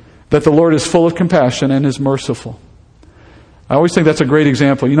dealings, that the Lord is full of compassion and is merciful. I always think that's a great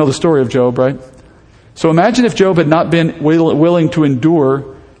example. You know the story of Job, right? So imagine if Job had not been willing to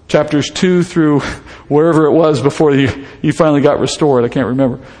endure chapters 2 through wherever it was before he finally got restored. I can't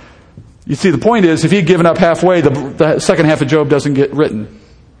remember. You see, the point is, if he'd given up halfway, the second half of Job doesn't get written.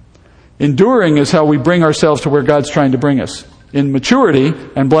 Enduring is how we bring ourselves to where God's trying to bring us, in maturity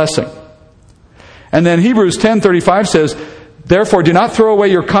and blessing. And then Hebrews 10:35 says, therefore do not throw away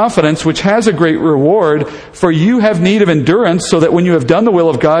your confidence, which has a great reward, for you have need of endurance, so that when you have done the will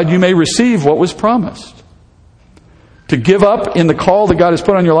of God, you may receive what was promised. To give up in the call that God has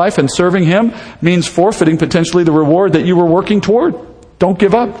put on your life and serving Him means forfeiting potentially the reward that you were working toward. Don't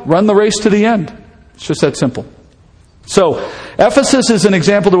give up. Run the race to the end. It's just that simple. So, Ephesus is an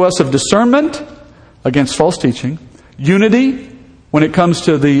example to us of discernment against false teaching, unity when it comes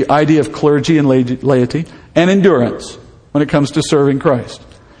to the idea of clergy and laity, and endurance when it comes to serving Christ.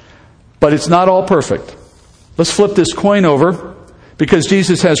 But it's not all perfect. Let's flip this coin over, because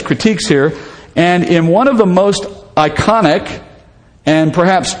Jesus has critiques here. And in one of the most iconic and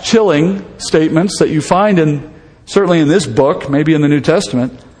perhaps chilling statements that you find certainly in this book, maybe in the New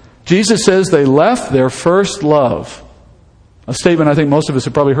Testament, Jesus says they left their first love. A statement I think most of us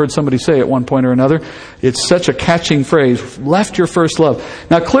have probably heard somebody say at one point or another. It's such a catching phrase, left your first love.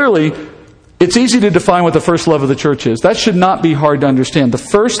 Now clearly, it's easy to define what the first love of the church is. That should not be hard to understand. The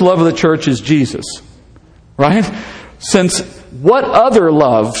first love of the church is Jesus. Right? Since what other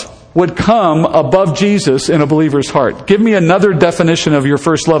love would come above Jesus in a believer's heart? Give me another definition of your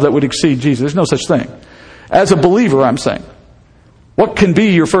first love that would exceed Jesus. There's no such thing. As a believer, I'm saying. What can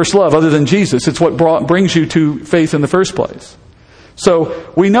be your first love other than Jesus? It's what brings you to faith in the first place.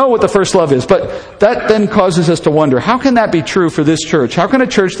 So we know what the first love is, but that then causes us to wonder, how can that be true for this church? How can a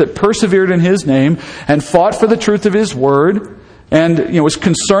church that persevered in His name and fought for the truth of His Word and was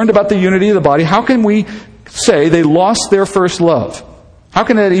concerned about the unity of the body, how can we say they lost their first love? How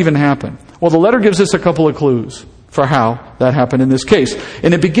can that even happen? Well, the letter gives us a couple of clues for how that happened in this case.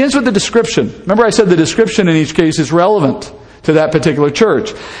 And it begins with the description. Remember I said the description in each case is relevant to that particular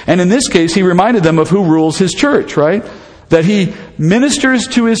church. And in this case, he reminded them of who rules his church, right? That he ministers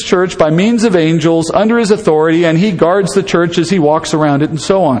to his church by means of angels under his authority, and he guards the church as he walks around it and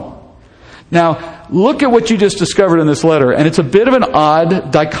so on. Now, look at what you just discovered in this letter, and it's a bit of an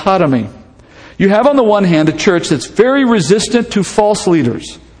odd dichotomy. You have on the one hand a church that's very resistant to false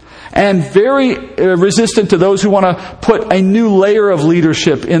leaders and very resistant to those who want to put a new layer of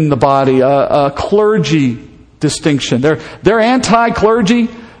leadership in the body, a clergy distinction. They're anti-clergy,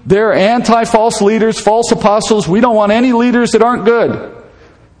 they're anti-false leaders, false apostles. We don't want any leaders that aren't good.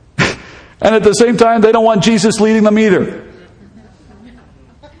 And at the same time, they don't want Jesus leading them either.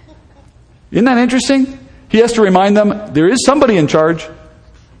 Isn't that interesting? He has to remind them there is somebody in charge.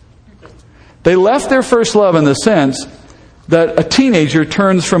 They left their first love in the sense that a teenager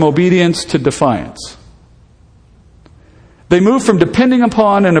turns from obedience to defiance. They move from depending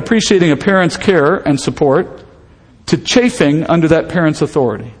upon and appreciating a parent's care and support to chafing under that parent's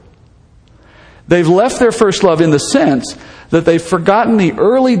authority. They've left their first love in the sense that they've forgotten the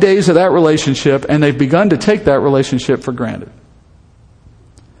early days of that relationship and they've begun to take that relationship for granted.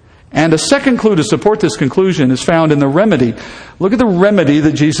 And a second clue to support this conclusion is found in the remedy. Look at the remedy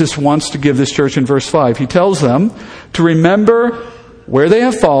that Jesus wants to give this church in verse 5. He tells them to remember where they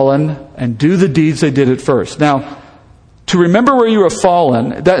have fallen and do the deeds they did at first. Now, to remember where you have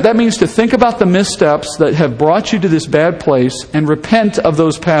fallen, that means to think about the missteps that have brought you to this bad place and repent of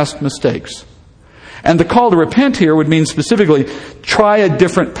those past mistakes. And the call to repent here would mean specifically, try a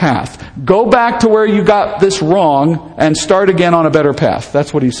different path. Go back to where you got this wrong and start again on a better path.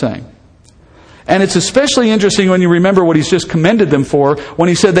 That's what he's saying. And it's especially interesting when you remember what he's just commended them for, when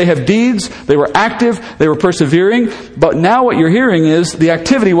he said they have deeds, they were active, they were persevering, but now what you're hearing is the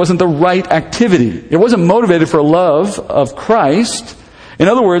activity wasn't the right activity. It wasn't motivated for love of Christ. In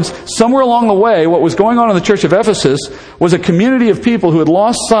other words, somewhere along the way, what was going on in the church of Ephesus was a community of people who had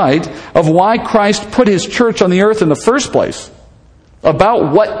lost sight of why Christ put his church on the earth in the first place,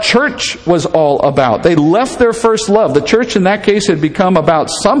 about what church was all about. They left their first love. The church in that case had become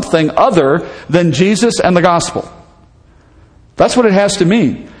about something other than Jesus and the gospel. That's what it has to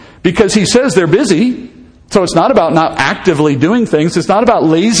mean. Because he says they're busy, so it's not about not actively doing things. It's not about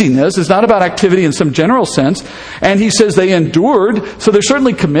laziness. It's not about activity in some general sense. And he says they endured, so they're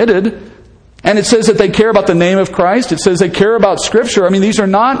certainly committed. And it says that they care about the name of Christ. It says they care about Scripture. I mean, these are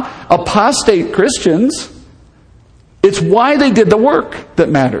not apostate Christians. It's why they did the work that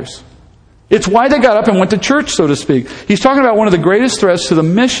matters. It's why they got up and went to church, so to speak. He's talking about one of the greatest threats to the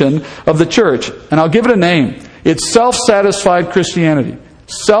mission of the church. And I'll give it a name. It's self-satisfied Christianity.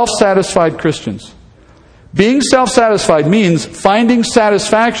 Self-satisfied Christians. Being self-satisfied means finding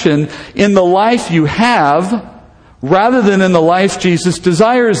satisfaction in the life you have rather than in the life Jesus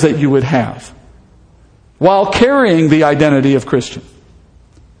desires that you would have, while carrying the identity of Christian.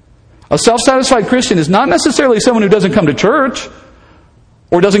 A self-satisfied Christian is not necessarily someone who doesn't come to church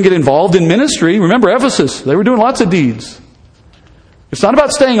or doesn't get involved in ministry. Remember Ephesus, they were doing lots of deeds. It's not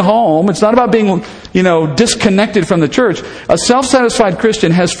about staying home. It's not about being, disconnected from the church. A self-satisfied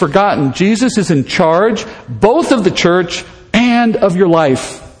Christian has forgotten Jesus is in charge both of the church and of your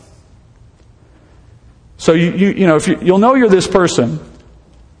life. So you'll know you're this person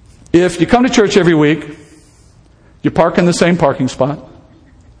if you come to church every week, you park in the same parking spot,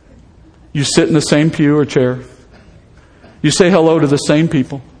 you sit in the same pew or chair, you say hello to the same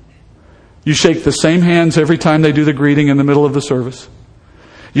people, you shake the same hands every time they do the greeting in the middle of the service.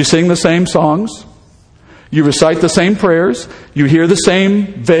 You sing the same songs. You recite the same prayers. You hear the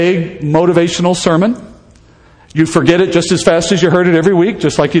same vague motivational sermon. You forget it just as fast as you heard it every week,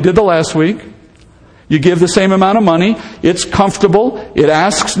 just like you did the last week. You give the same amount of money. It's comfortable. It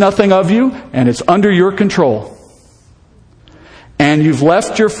asks nothing of you. And it's under your control. And you've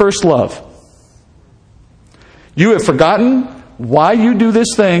left your first love. You have forgotten why you do this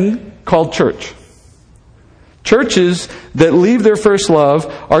thing called church. Churches that leave their first love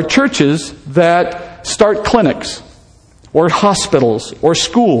are churches that start clinics or hospitals or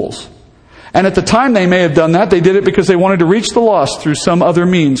schools. And at the time they may have done that, they did it because they wanted to reach the lost through some other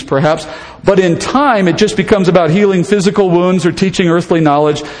means, perhaps. But in time, it just becomes about healing physical wounds or teaching earthly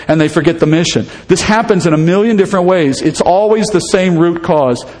knowledge, and they forget the mission. This happens in a million different ways. It's always the same root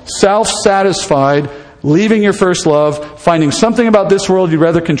cause. Self-satisfied, leaving your first love, finding something about this world you'd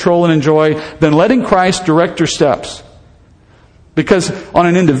rather control and enjoy than letting Christ direct your steps. Because on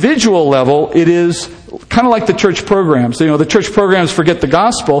an individual level, it is kind of like the church programs. The church programs forget the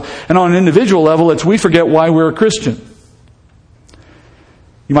gospel, and on an individual level, it's we forget why we're a Christian.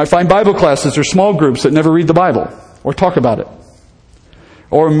 You might find Bible classes or small groups that never read the Bible or talk about it.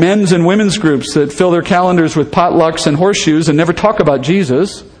 Or men's and women's groups that fill their calendars with potlucks and horseshoes and never talk about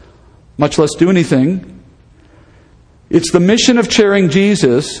Jesus, much less do anything. It's the mission of sharing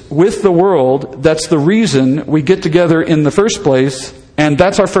Jesus with the world that's the reason we get together in the first place, and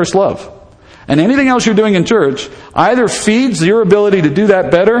that's our first love. And anything else you're doing in church either feeds your ability to do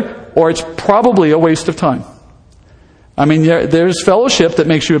that better, or it's probably a waste of time. I mean, there's fellowship that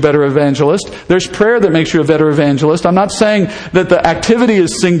makes you a better evangelist. There's prayer that makes you a better evangelist. I'm not saying that the activity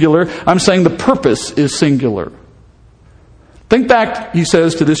is singular. I'm saying the purpose is singular. Think back, he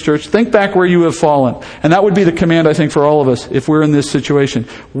says to this church, think back where you have fallen. And that would be the command, I think, for all of us if we're in this situation.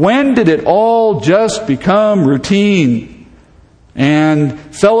 When did it all just become routine and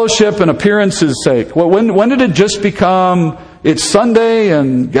fellowship and appearances' sake? Well, when did it just become, it's Sunday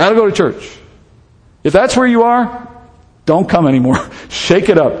and got to go to church? If that's where you are, don't come anymore. Shake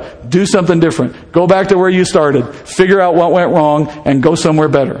it up. Do something different. Go back to where you started. Figure out what went wrong and go somewhere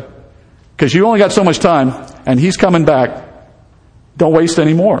better. Because you only got so much time and he's coming back. Don't waste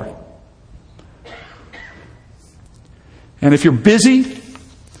any more. And if you're busy,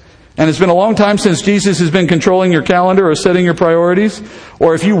 and it's been a long time since Jesus has been controlling your calendar or setting your priorities,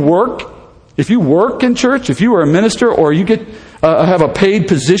 or if you work in church, if you are a minister, or you get have a paid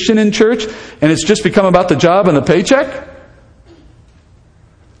position in church, and it's just become about the job and the paycheck,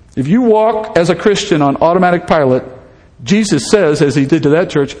 if you walk as a Christian on automatic pilot, Jesus says, as he did to that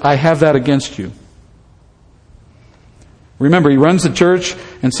church, I have that against you. Remember, he runs the church,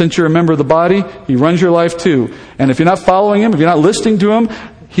 and since you're a member of the body, he runs your life too. And if you're not following him, if you're not listening to him,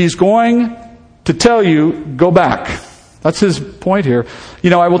 he's going to tell you, go back. That's his point here.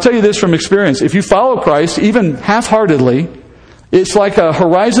 I will tell you this from experience. If you follow Christ, even half-heartedly, it's like a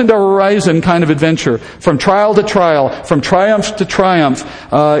horizon to horizon kind of adventure. From trial to trial, from triumph to triumph.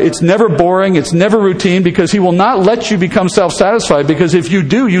 It's never boring, it's never routine, because he will not let you become self-satisfied, because if you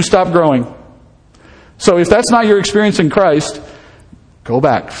do, you stop growing. So if that's not your experience in Christ, go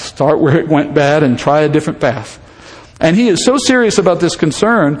back. Start where it went bad and try a different path. And he is so serious about this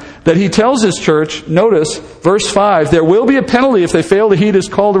concern that he tells his church, notice, verse 5, there will be a penalty if they fail to heed his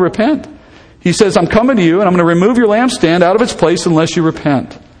call to repent. He says, I'm coming to you and I'm going to remove your lampstand out of its place unless you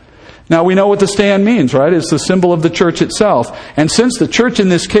repent. Now we know what the stand means, right? It's the symbol of the church itself. And since the church in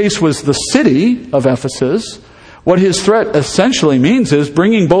this case was the city of Ephesus, what his threat essentially means is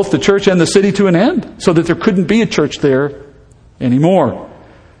bringing both the church and the city to an end, so that there couldn't be a church there anymore.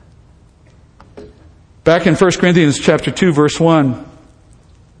 Back in 1 Corinthians chapter 2, verse 1,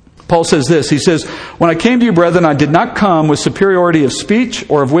 Paul says this. He says, when I came to you, brethren, I did not come with superiority of speech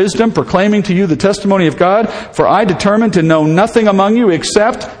or of wisdom, proclaiming to you the testimony of God, for I determined to know nothing among you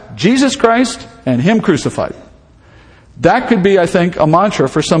except Jesus Christ and him crucified. That could be, I think, a mantra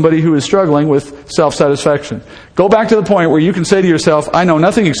for somebody who is struggling with self-satisfaction. Go back to the point where you can say to yourself, I know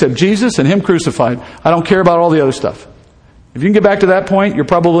nothing except Jesus and him crucified. I don't care about all the other stuff. If you can get back to that point, you're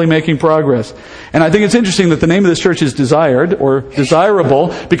probably making progress. And I think it's interesting that the name of this church is Desired, or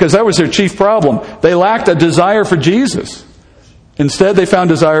Desirable, because that was their chief problem. They lacked a desire for Jesus. Instead, they found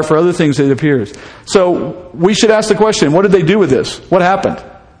desire for other things, it appears. So we should ask the question, what did they do with this? What happened?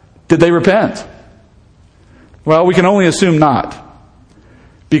 Did they repent? Well, we can only assume not.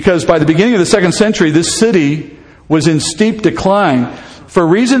 Because by the beginning of the 2nd century, this city was in steep decline. For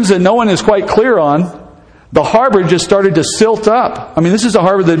reasons that no one is quite clear on, the harbor just started to silt up. I mean, this is a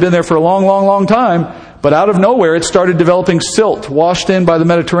harbor that had been there for a long, long, long time, but out of nowhere it started developing silt, washed in by the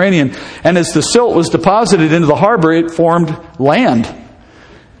Mediterranean. And as the silt was deposited into the harbor, it formed land.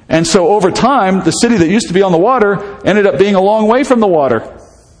 And so over time, the city that used to be on the water ended up being a long way from the water,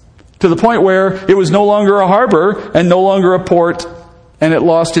 to the point where it was no longer a harbor and no longer a port, and it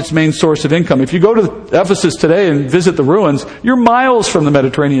lost its main source of income. If you go to Ephesus today and visit the ruins, you're miles from the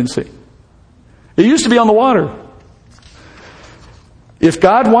Mediterranean Sea. It used to be on the water. If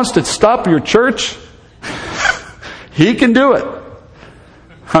God wants to stop your church, he can do it.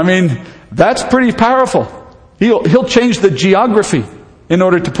 I mean, that's pretty powerful. He'll change the geography in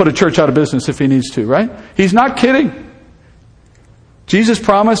order to put a church out of business if he needs to, right? He's not kidding. Jesus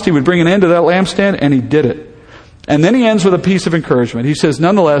promised he would bring an end to that lampstand, and he did it. And then he ends with a piece of encouragement. He says,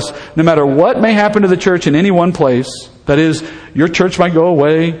 nonetheless, no matter what may happen to the church in any one place, that is, your church might go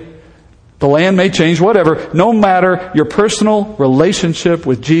away, the land may change, whatever. No matter, your personal relationship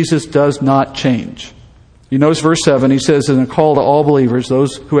with Jesus does not change. You notice verse 7, he says in a call to all believers,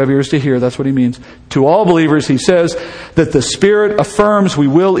 those who have ears to hear, that's what he means. To all believers, he says that the Spirit affirms we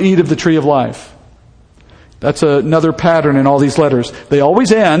will eat of the tree of life. That's another pattern in all these letters. They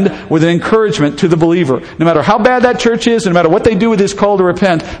always end with an encouragement to the believer. No matter how bad that church is, no matter what they do with this call to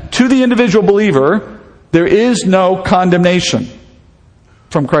repent, to the individual believer, there is no condemnation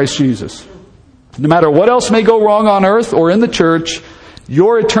from Christ Jesus. No matter what else may go wrong on earth or in the church,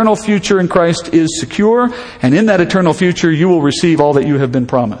 your eternal future in Christ is secure, and in that eternal future you will receive all that you have been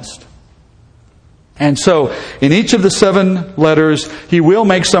promised. And so, in each of the 7 letters, he will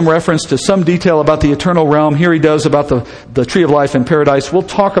make some reference to some detail about the eternal realm. Here he does about the tree of life in paradise. We'll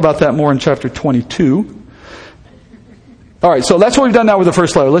talk about that more in chapter 22. All right, so that's what we've done now with the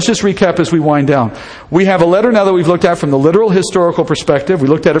first letter. Let's just recap as we wind down. We have a letter now that we've looked at from the literal historical perspective. We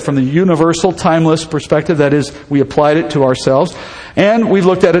looked at it from the universal, timeless perspective. That is, we applied it to ourselves. And we've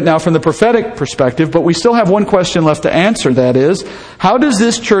looked at it now from the prophetic perspective. But we still have one question left to answer. That is, how does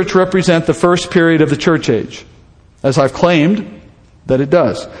this church represent the first period of the church age? As I've claimed that it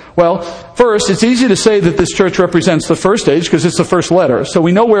does. Well, first, it's easy to say that this church represents the first age because it's the first letter. So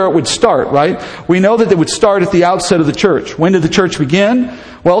we know where it would start, right? We know that it would start at the outset of the church. When did the church begin?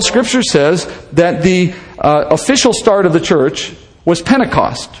 Well, Scripture says that the official start of the church was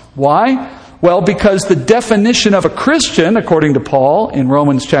Pentecost. Why? Well, because the definition of a Christian, according to Paul in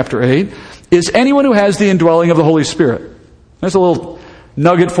Romans chapter 8, is anyone who has the indwelling of the Holy Spirit. There's a little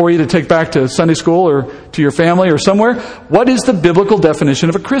nugget for you to take back to Sunday school or to your family or somewhere. What is the biblical definition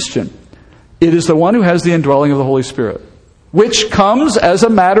of a Christian? It is the one who has the indwelling of the Holy Spirit, which comes as a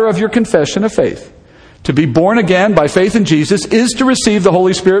matter of your confession of faith. To be born again by faith in Jesus is to receive the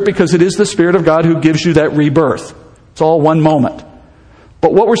Holy Spirit, because it is the Spirit of God who gives you that rebirth. It's all one moment.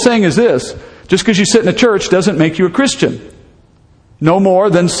 But what we're saying is this: just because you sit in a church doesn't make you a Christian. No more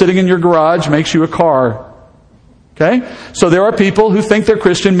than sitting in your garage makes you a car. Okay? So there are people who think they're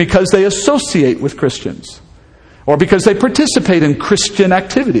Christian because they associate with Christians, or because they participate in Christian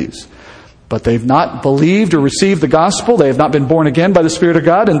activities. But they've not believed or received the gospel. They have not been born again by the Spirit of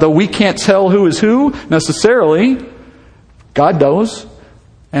God. And though we can't tell who is who necessarily, God knows.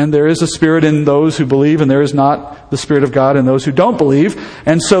 And there is a Spirit in those who believe, and there is not the Spirit of God in those who don't believe.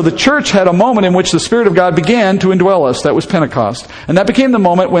 And so the church had a moment in which the Spirit of God began to indwell us. That was Pentecost. And that became the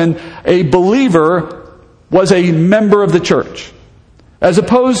moment when a believer was a member of the church. As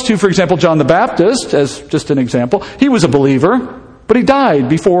opposed to, for example, John the Baptist, as just an example. He was a believer, but he died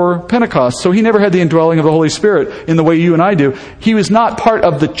before Pentecost, so he never had the indwelling of the Holy Spirit in the way you and I do. He was not part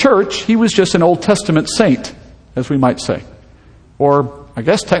of the church. He was just an Old Testament saint, as we might say. Or, I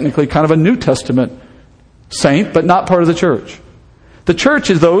guess technically kind of a New Testament saint, but not part of the church. The church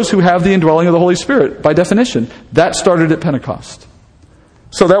is those who have the indwelling of the Holy Spirit, by definition. That started at Pentecost.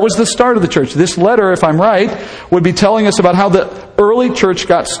 So that was the start of the church. This letter, if I'm right, would be telling us about how the early church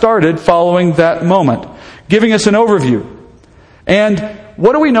got started following that moment, giving us an overview. And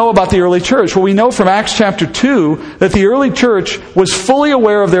what do we know about the early church? Well, we know from Acts chapter 2 that the early church was fully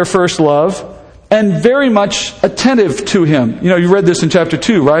aware of their first love and very much attentive to Him. You know, you read this in chapter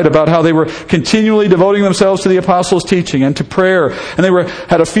 2, right? About how they were continually devoting themselves to the apostles' teaching and to prayer. And they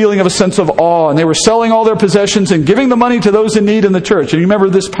had a feeling of a sense of awe. And they were selling all their possessions and giving the money to those in need in the church. And you remember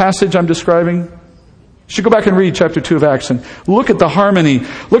this passage I'm describing? You should go back and read chapter 2 of Acts and look at the harmony.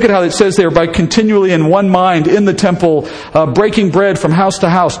 Look at how it says there, by continually in one mind in the temple, breaking bread from house to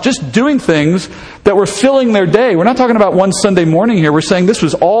house, just doing things that were filling their day. We're not talking about one Sunday morning here. We're saying this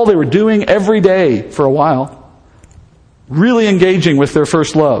was all they were doing every day for a while. Really engaging with their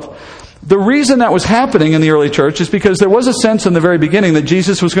first love. The reason that was happening in the early church is because there was a sense in the very beginning that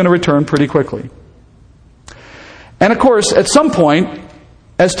Jesus was going to return pretty quickly. And of course, at some point,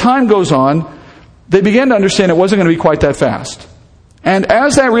 as time goes on, they began to understand it wasn't going to be quite that fast. And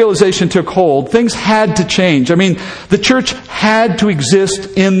as that realization took hold, things had to change. I mean, the church had to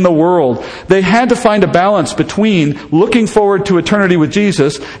exist in the world. They had to find a balance between looking forward to eternity with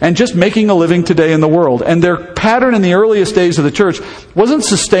Jesus and just making a living today in the world. And their pattern in the earliest days of the church wasn't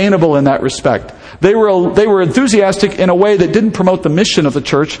sustainable in that respect. They were enthusiastic in a way that didn't promote the mission of the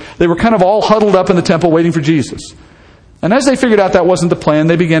church. They were kind of all huddled up in the temple waiting for Jesus. And as they figured out that wasn't the plan,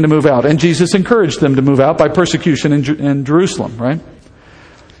 they began to move out. And Jesus encouraged them to move out by persecution in Jerusalem, right?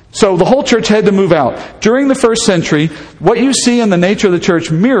 So the whole church had to move out. During the first century, what you see in the nature of the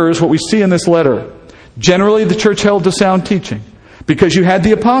church mirrors what we see in this letter. Generally, the church held to sound teaching, because you had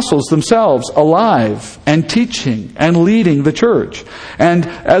the apostles themselves alive and teaching and leading the church. And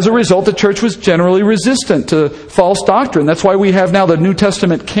as a result, the church was generally resistant to false doctrine. That's why we have now the New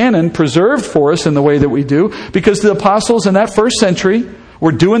Testament canon preserved for us in the way that we do, because the apostles in that first century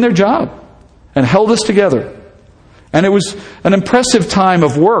were doing their job and held us together. And it was an impressive time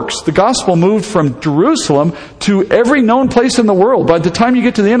of works. The gospel moved from Jerusalem to every known place in the world. By the time you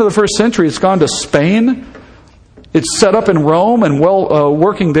get to the end of the first century, it's gone to Spain. It's set up in Rome and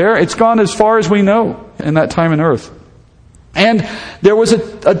working there. It's gone as far as we know in that time on earth. And there was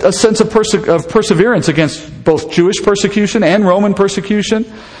a sense of perseverance against both Jewish persecution and Roman persecution.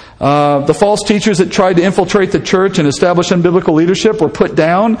 The false teachers that tried to infiltrate the church and establish unbiblical leadership were put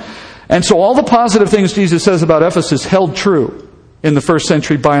down. And so all the positive things Jesus says about Ephesus held true in the first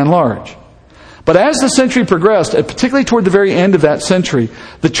century by and large. But as the century progressed, and particularly toward the very end of that century,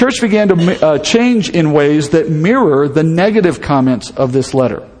 the church began to change in ways that mirror the negative comments of this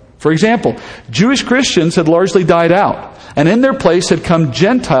letter. For example, Jewish Christians had largely died out, and in their place had come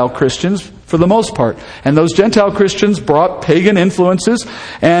Gentile Christians for the most part. And those Gentile Christians brought pagan influences,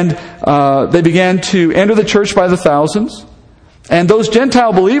 and they began to enter the church by the thousands. And those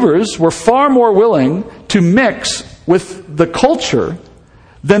Gentile believers were far more willing to mix with the culture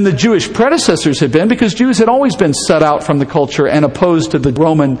than the Jewish predecessors had been, because Jews had always been set out from the culture and opposed to the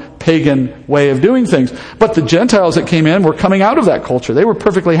Roman pagan way of doing things. But the Gentiles that came in were coming out of that culture. They were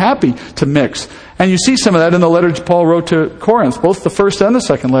perfectly happy to mix. And you see some of that in the letter Paul wrote to Corinth, both the first and the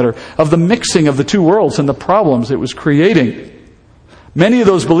second letter, of the mixing of the two worlds and the problems it was creating. Many of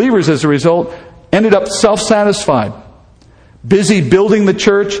those believers, as a result, ended up self-satisfied, busy building the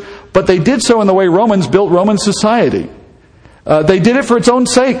church, but they did so in the way Romans built Roman society. They did it for its own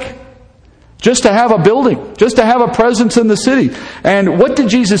sake. Just to have a building, just to have a presence in the city. And what did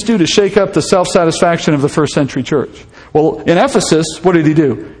Jesus do to shake up the self-satisfaction of the first century church? Well, in Ephesus, what did he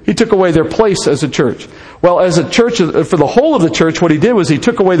do? He took away their place as a church. Well, as a church, for the whole of the church, what he did was he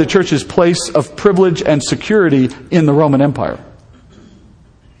took away the church's place of privilege and security in the Roman Empire.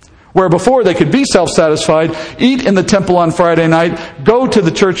 Where before they could be self-satisfied, eat in the temple on Friday night, go to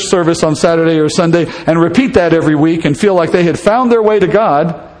the church service on Saturday or Sunday, and repeat that every week and feel like they had found their way to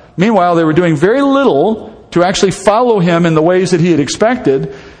God. Meanwhile, they were doing very little to actually follow him in the ways that he had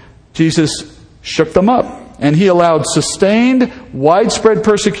expected. Jesus shook them up. And he allowed sustained, widespread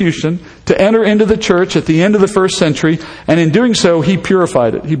persecution to enter into the church at the end of the first century. And in doing so, he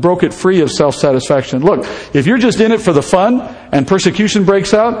purified it. He broke it free of self-satisfaction. Look, if you're just in it for the fun and persecution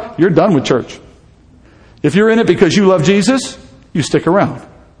breaks out, you're done with church. If you're in it because you love Jesus, you stick around.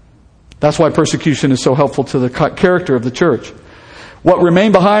 That's why persecution is so helpful to the character of the church. What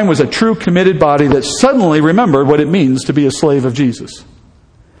remained behind was a true committed body that suddenly remembered what it means to be a slave of Jesus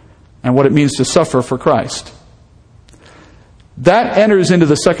and what it means to suffer for Christ. That enters into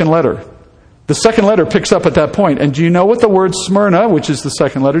the second letter. The second letter picks up at that point. And do you know what the word Smyrna, which is the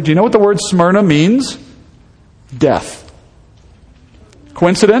second letter, do you know what the word Smyrna means? Death.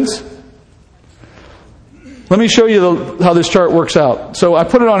 Coincidence? Let me show you how this chart works out. So I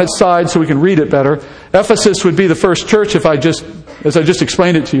put it on its side so we can read it better. Ephesus would be the first church as I just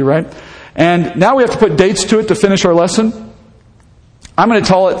explained it to you, right? And now we have to put dates to it to finish our lesson. I'm going to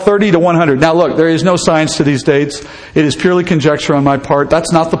call it 30 to 100. Now look, there is no science to these dates. It is purely conjecture on my part.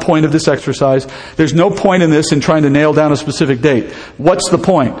 That's not the point of this exercise. There's no point in this in trying to nail down a specific date. What's the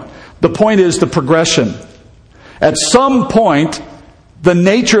point? The point is the progression. At some point, the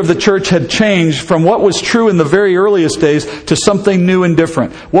nature of the church had changed from what was true in the very earliest days to something new and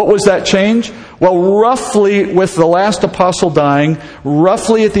different. What was that change? Well, roughly with the last apostle dying,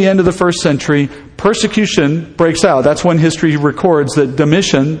 roughly at the end of the first century, persecution breaks out. That's when history records that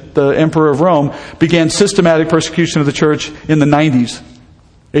Domitian, the emperor of Rome, began systematic persecution of the church in the 90s,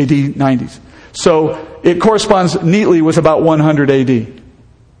 AD 90s. So it corresponds neatly with about 100 AD.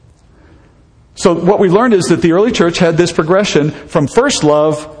 So what we learned is that the early church had this progression from first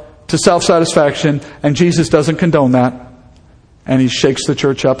love to self-satisfaction, and Jesus doesn't condone that. And he shakes the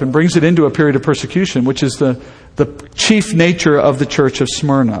church up and brings it into a period of persecution, which is the chief nature of the church of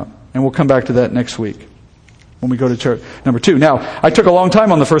Smyrna. And we'll come back to that next week when we go to church number 2. Now, I took a long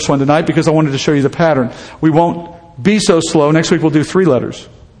time on the first one tonight because I wanted to show you the pattern. We won't be so slow. Next week we'll do 3 letters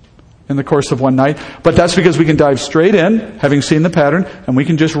in the course of one night. But that's because we can dive straight in, having seen the pattern, and we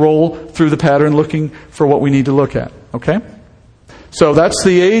can just roll through the pattern looking for what we need to look at. Okay? So that's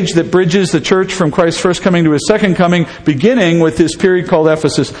the age that bridges the church from Christ's first coming to his second coming, beginning with this period called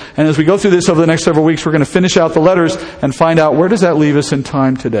Ephesus. And as we go through this over the next several weeks, we're going to finish out the letters and find out where does that leave us in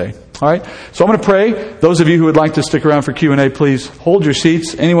time today. All right? So I'm going to pray. Those of you who would like to stick around for Q&A, please hold your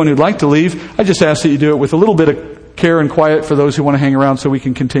seats. Anyone who'd like to leave, I just ask that you do it with a little bit of care and quiet for those who want to hang around so we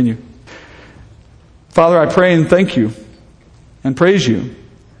can continue. Father, I pray and thank you and praise you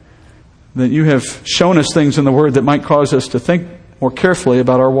that you have shown us things in the Word that might cause us to think more carefully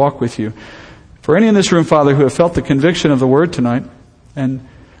about our walk with you. For any in this room, Father, who have felt the conviction of the Word tonight and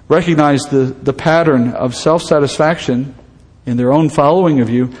recognized the pattern of self-satisfaction in their own following of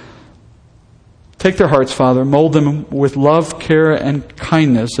you, take their hearts, Father, mold them with love, care, and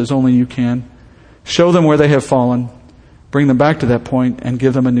kindness as only you can. Show them where they have fallen, bring them back to that point, and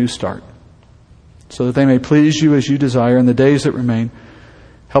give them a new start, so that they may please you as you desire in the days that remain.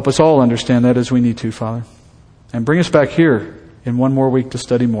 Help us all understand that as we need to, Father. And bring us back here in one more week to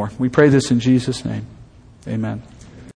study more. We pray this in Jesus' name. Amen.